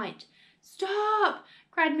normal height. "Stop!"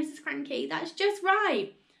 cried Mrs. Cranky. "That's just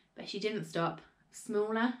right." But she didn't stop.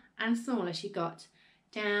 Smaller and smaller she got.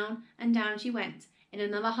 Down and down she went. In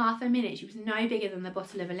another half a minute she was no bigger than the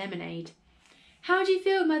bottle of a lemonade. "How do you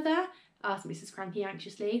feel, Mother?" asked Mrs. Cranky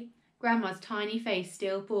anxiously. Grandma's tiny face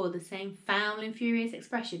still bore the same foul and furious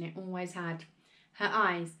expression it always had. Her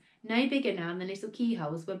eyes, no bigger now than the little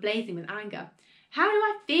keyholes, were blazing with anger. "How do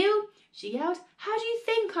I feel?" she yelled. "How do you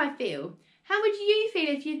think I feel? How would you feel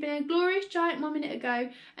if you'd been a glorious giant 1 minute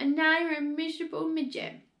ago and now you're a miserable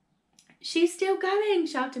midget?" "She's still going,"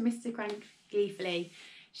 shouted Mr. Cranky gleefully.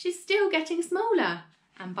 "She's still getting smaller."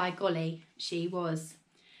 And by golly, she was.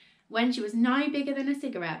 When she was no bigger than a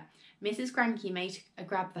cigarette, Mrs. Cranky made a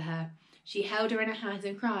grab for her. She held her in her hands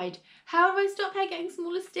and cried, "How do I stop her getting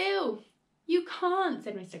smaller still?" "You can't,"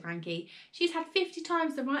 said Mr. Cranky. "She's had 50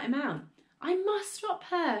 times the right amount." "I must stop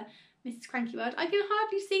her." Mrs. Cranky wailed. I can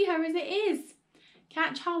hardly see her as it is.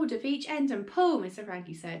 Catch hold of each end and pull, Mr.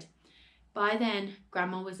 Cranky said. By then,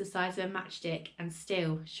 Grandma was the size of a matchstick and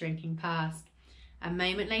still shrinking past. A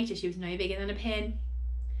moment later, she was no bigger than a pin.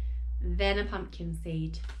 Then a pumpkin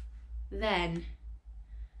seed. Then,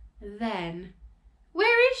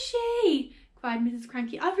 where is she? Cried Mrs.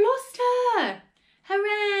 Cranky. I've lost her.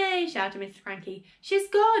 Hooray, shouted Mr. Cranky. She's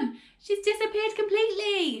gone. She's disappeared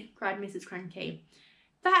completely, cried Mrs. Cranky.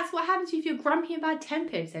 That's what happens if you're grumpy and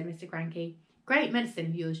bad-tempered, said Mr. Cranky. Great medicine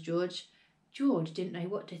of yours, George. George didn't know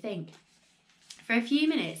what to think. For a few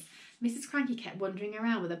minutes, Mrs. Cranky kept wandering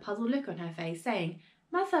around with a puzzled look on her face, saying,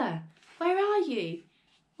 Mother, where are you?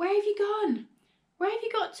 Where have you gone? Where have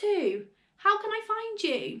you got to? How can I find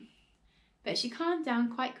you? But she calmed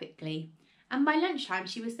down quite quickly, and by lunchtime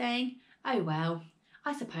she was saying, Oh well,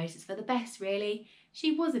 I suppose it's for the best, really.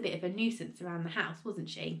 She was a bit of a nuisance around the house, wasn't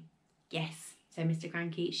she? Yes, said Mr.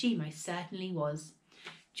 Cranky, she most certainly was.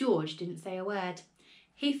 George didn't say a word.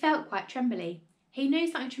 He felt quite trembly. He knew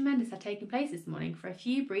something tremendous had taken place this morning. For a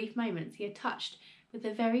few brief moments he had touched with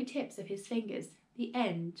the very tips of his fingers the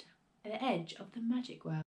edge of the magic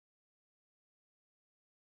world.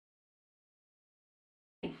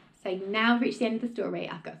 So now we've reached the end of the story.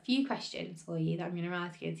 I've got a few questions for you that I'm going to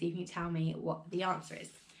ask you and see if you can tell me what the answer is.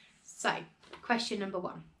 So, question number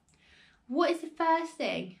 1. What is the first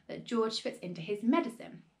thing that George puts into his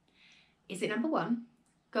medicine? Is it number 1,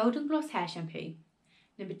 Golden Gloss hair shampoo?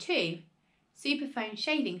 Number 2, Superphone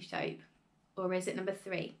shaving soap? Or is it number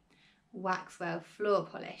 3, Waxwell floor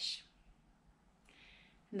polish?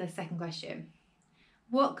 And the second question,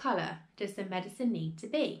 what colour does the medicine need to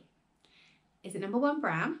be? Is it number 1,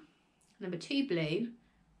 brown, number 2, blue,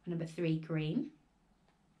 or number 3, green?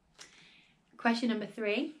 Question number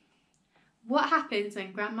 3, what happens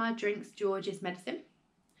when Grandma drinks George's medicine?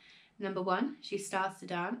 Number 1, she starts to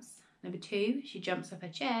dance. Number 2, she jumps off her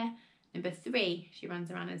chair. Number 3, she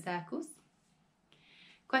runs around in circles.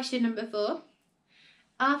 Question number 4,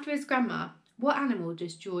 after his grandma, what animal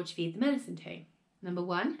does George feed the medicine to? Number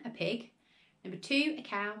 1, a pig. Number 2, a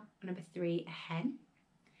cow. Or number 3, a hen.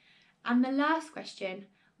 And the last question,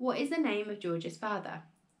 what is the name of George's father?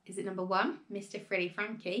 Is it number 1, Mr. Frilly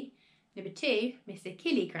Frankie? Number 2, Mr.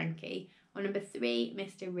 Killy Cranky? Or number 3,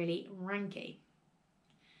 Mr. Rilly Ranky?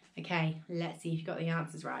 Okay, let's see if you've got the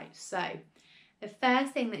answers right. So, the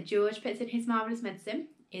first thing that George puts in his marvellous medicine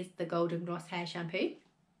is the Golden Gloss hair shampoo.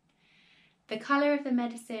 The colour of the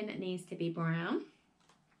medicine needs to be brown.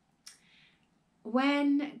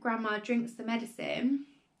 When Grandma drinks the medicine,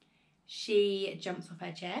 she jumps off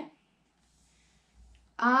her chair.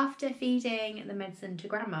 After feeding the medicine to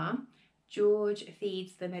Grandma, George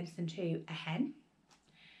feeds the medicine to a hen.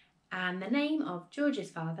 And the name of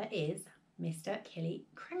George's father is Mr. Killy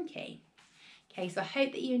Cranky. Okay, so I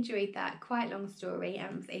hope that you enjoyed that quite long story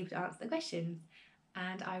and was able to answer the questions.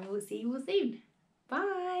 And I will see you all soon.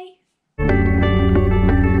 Bye!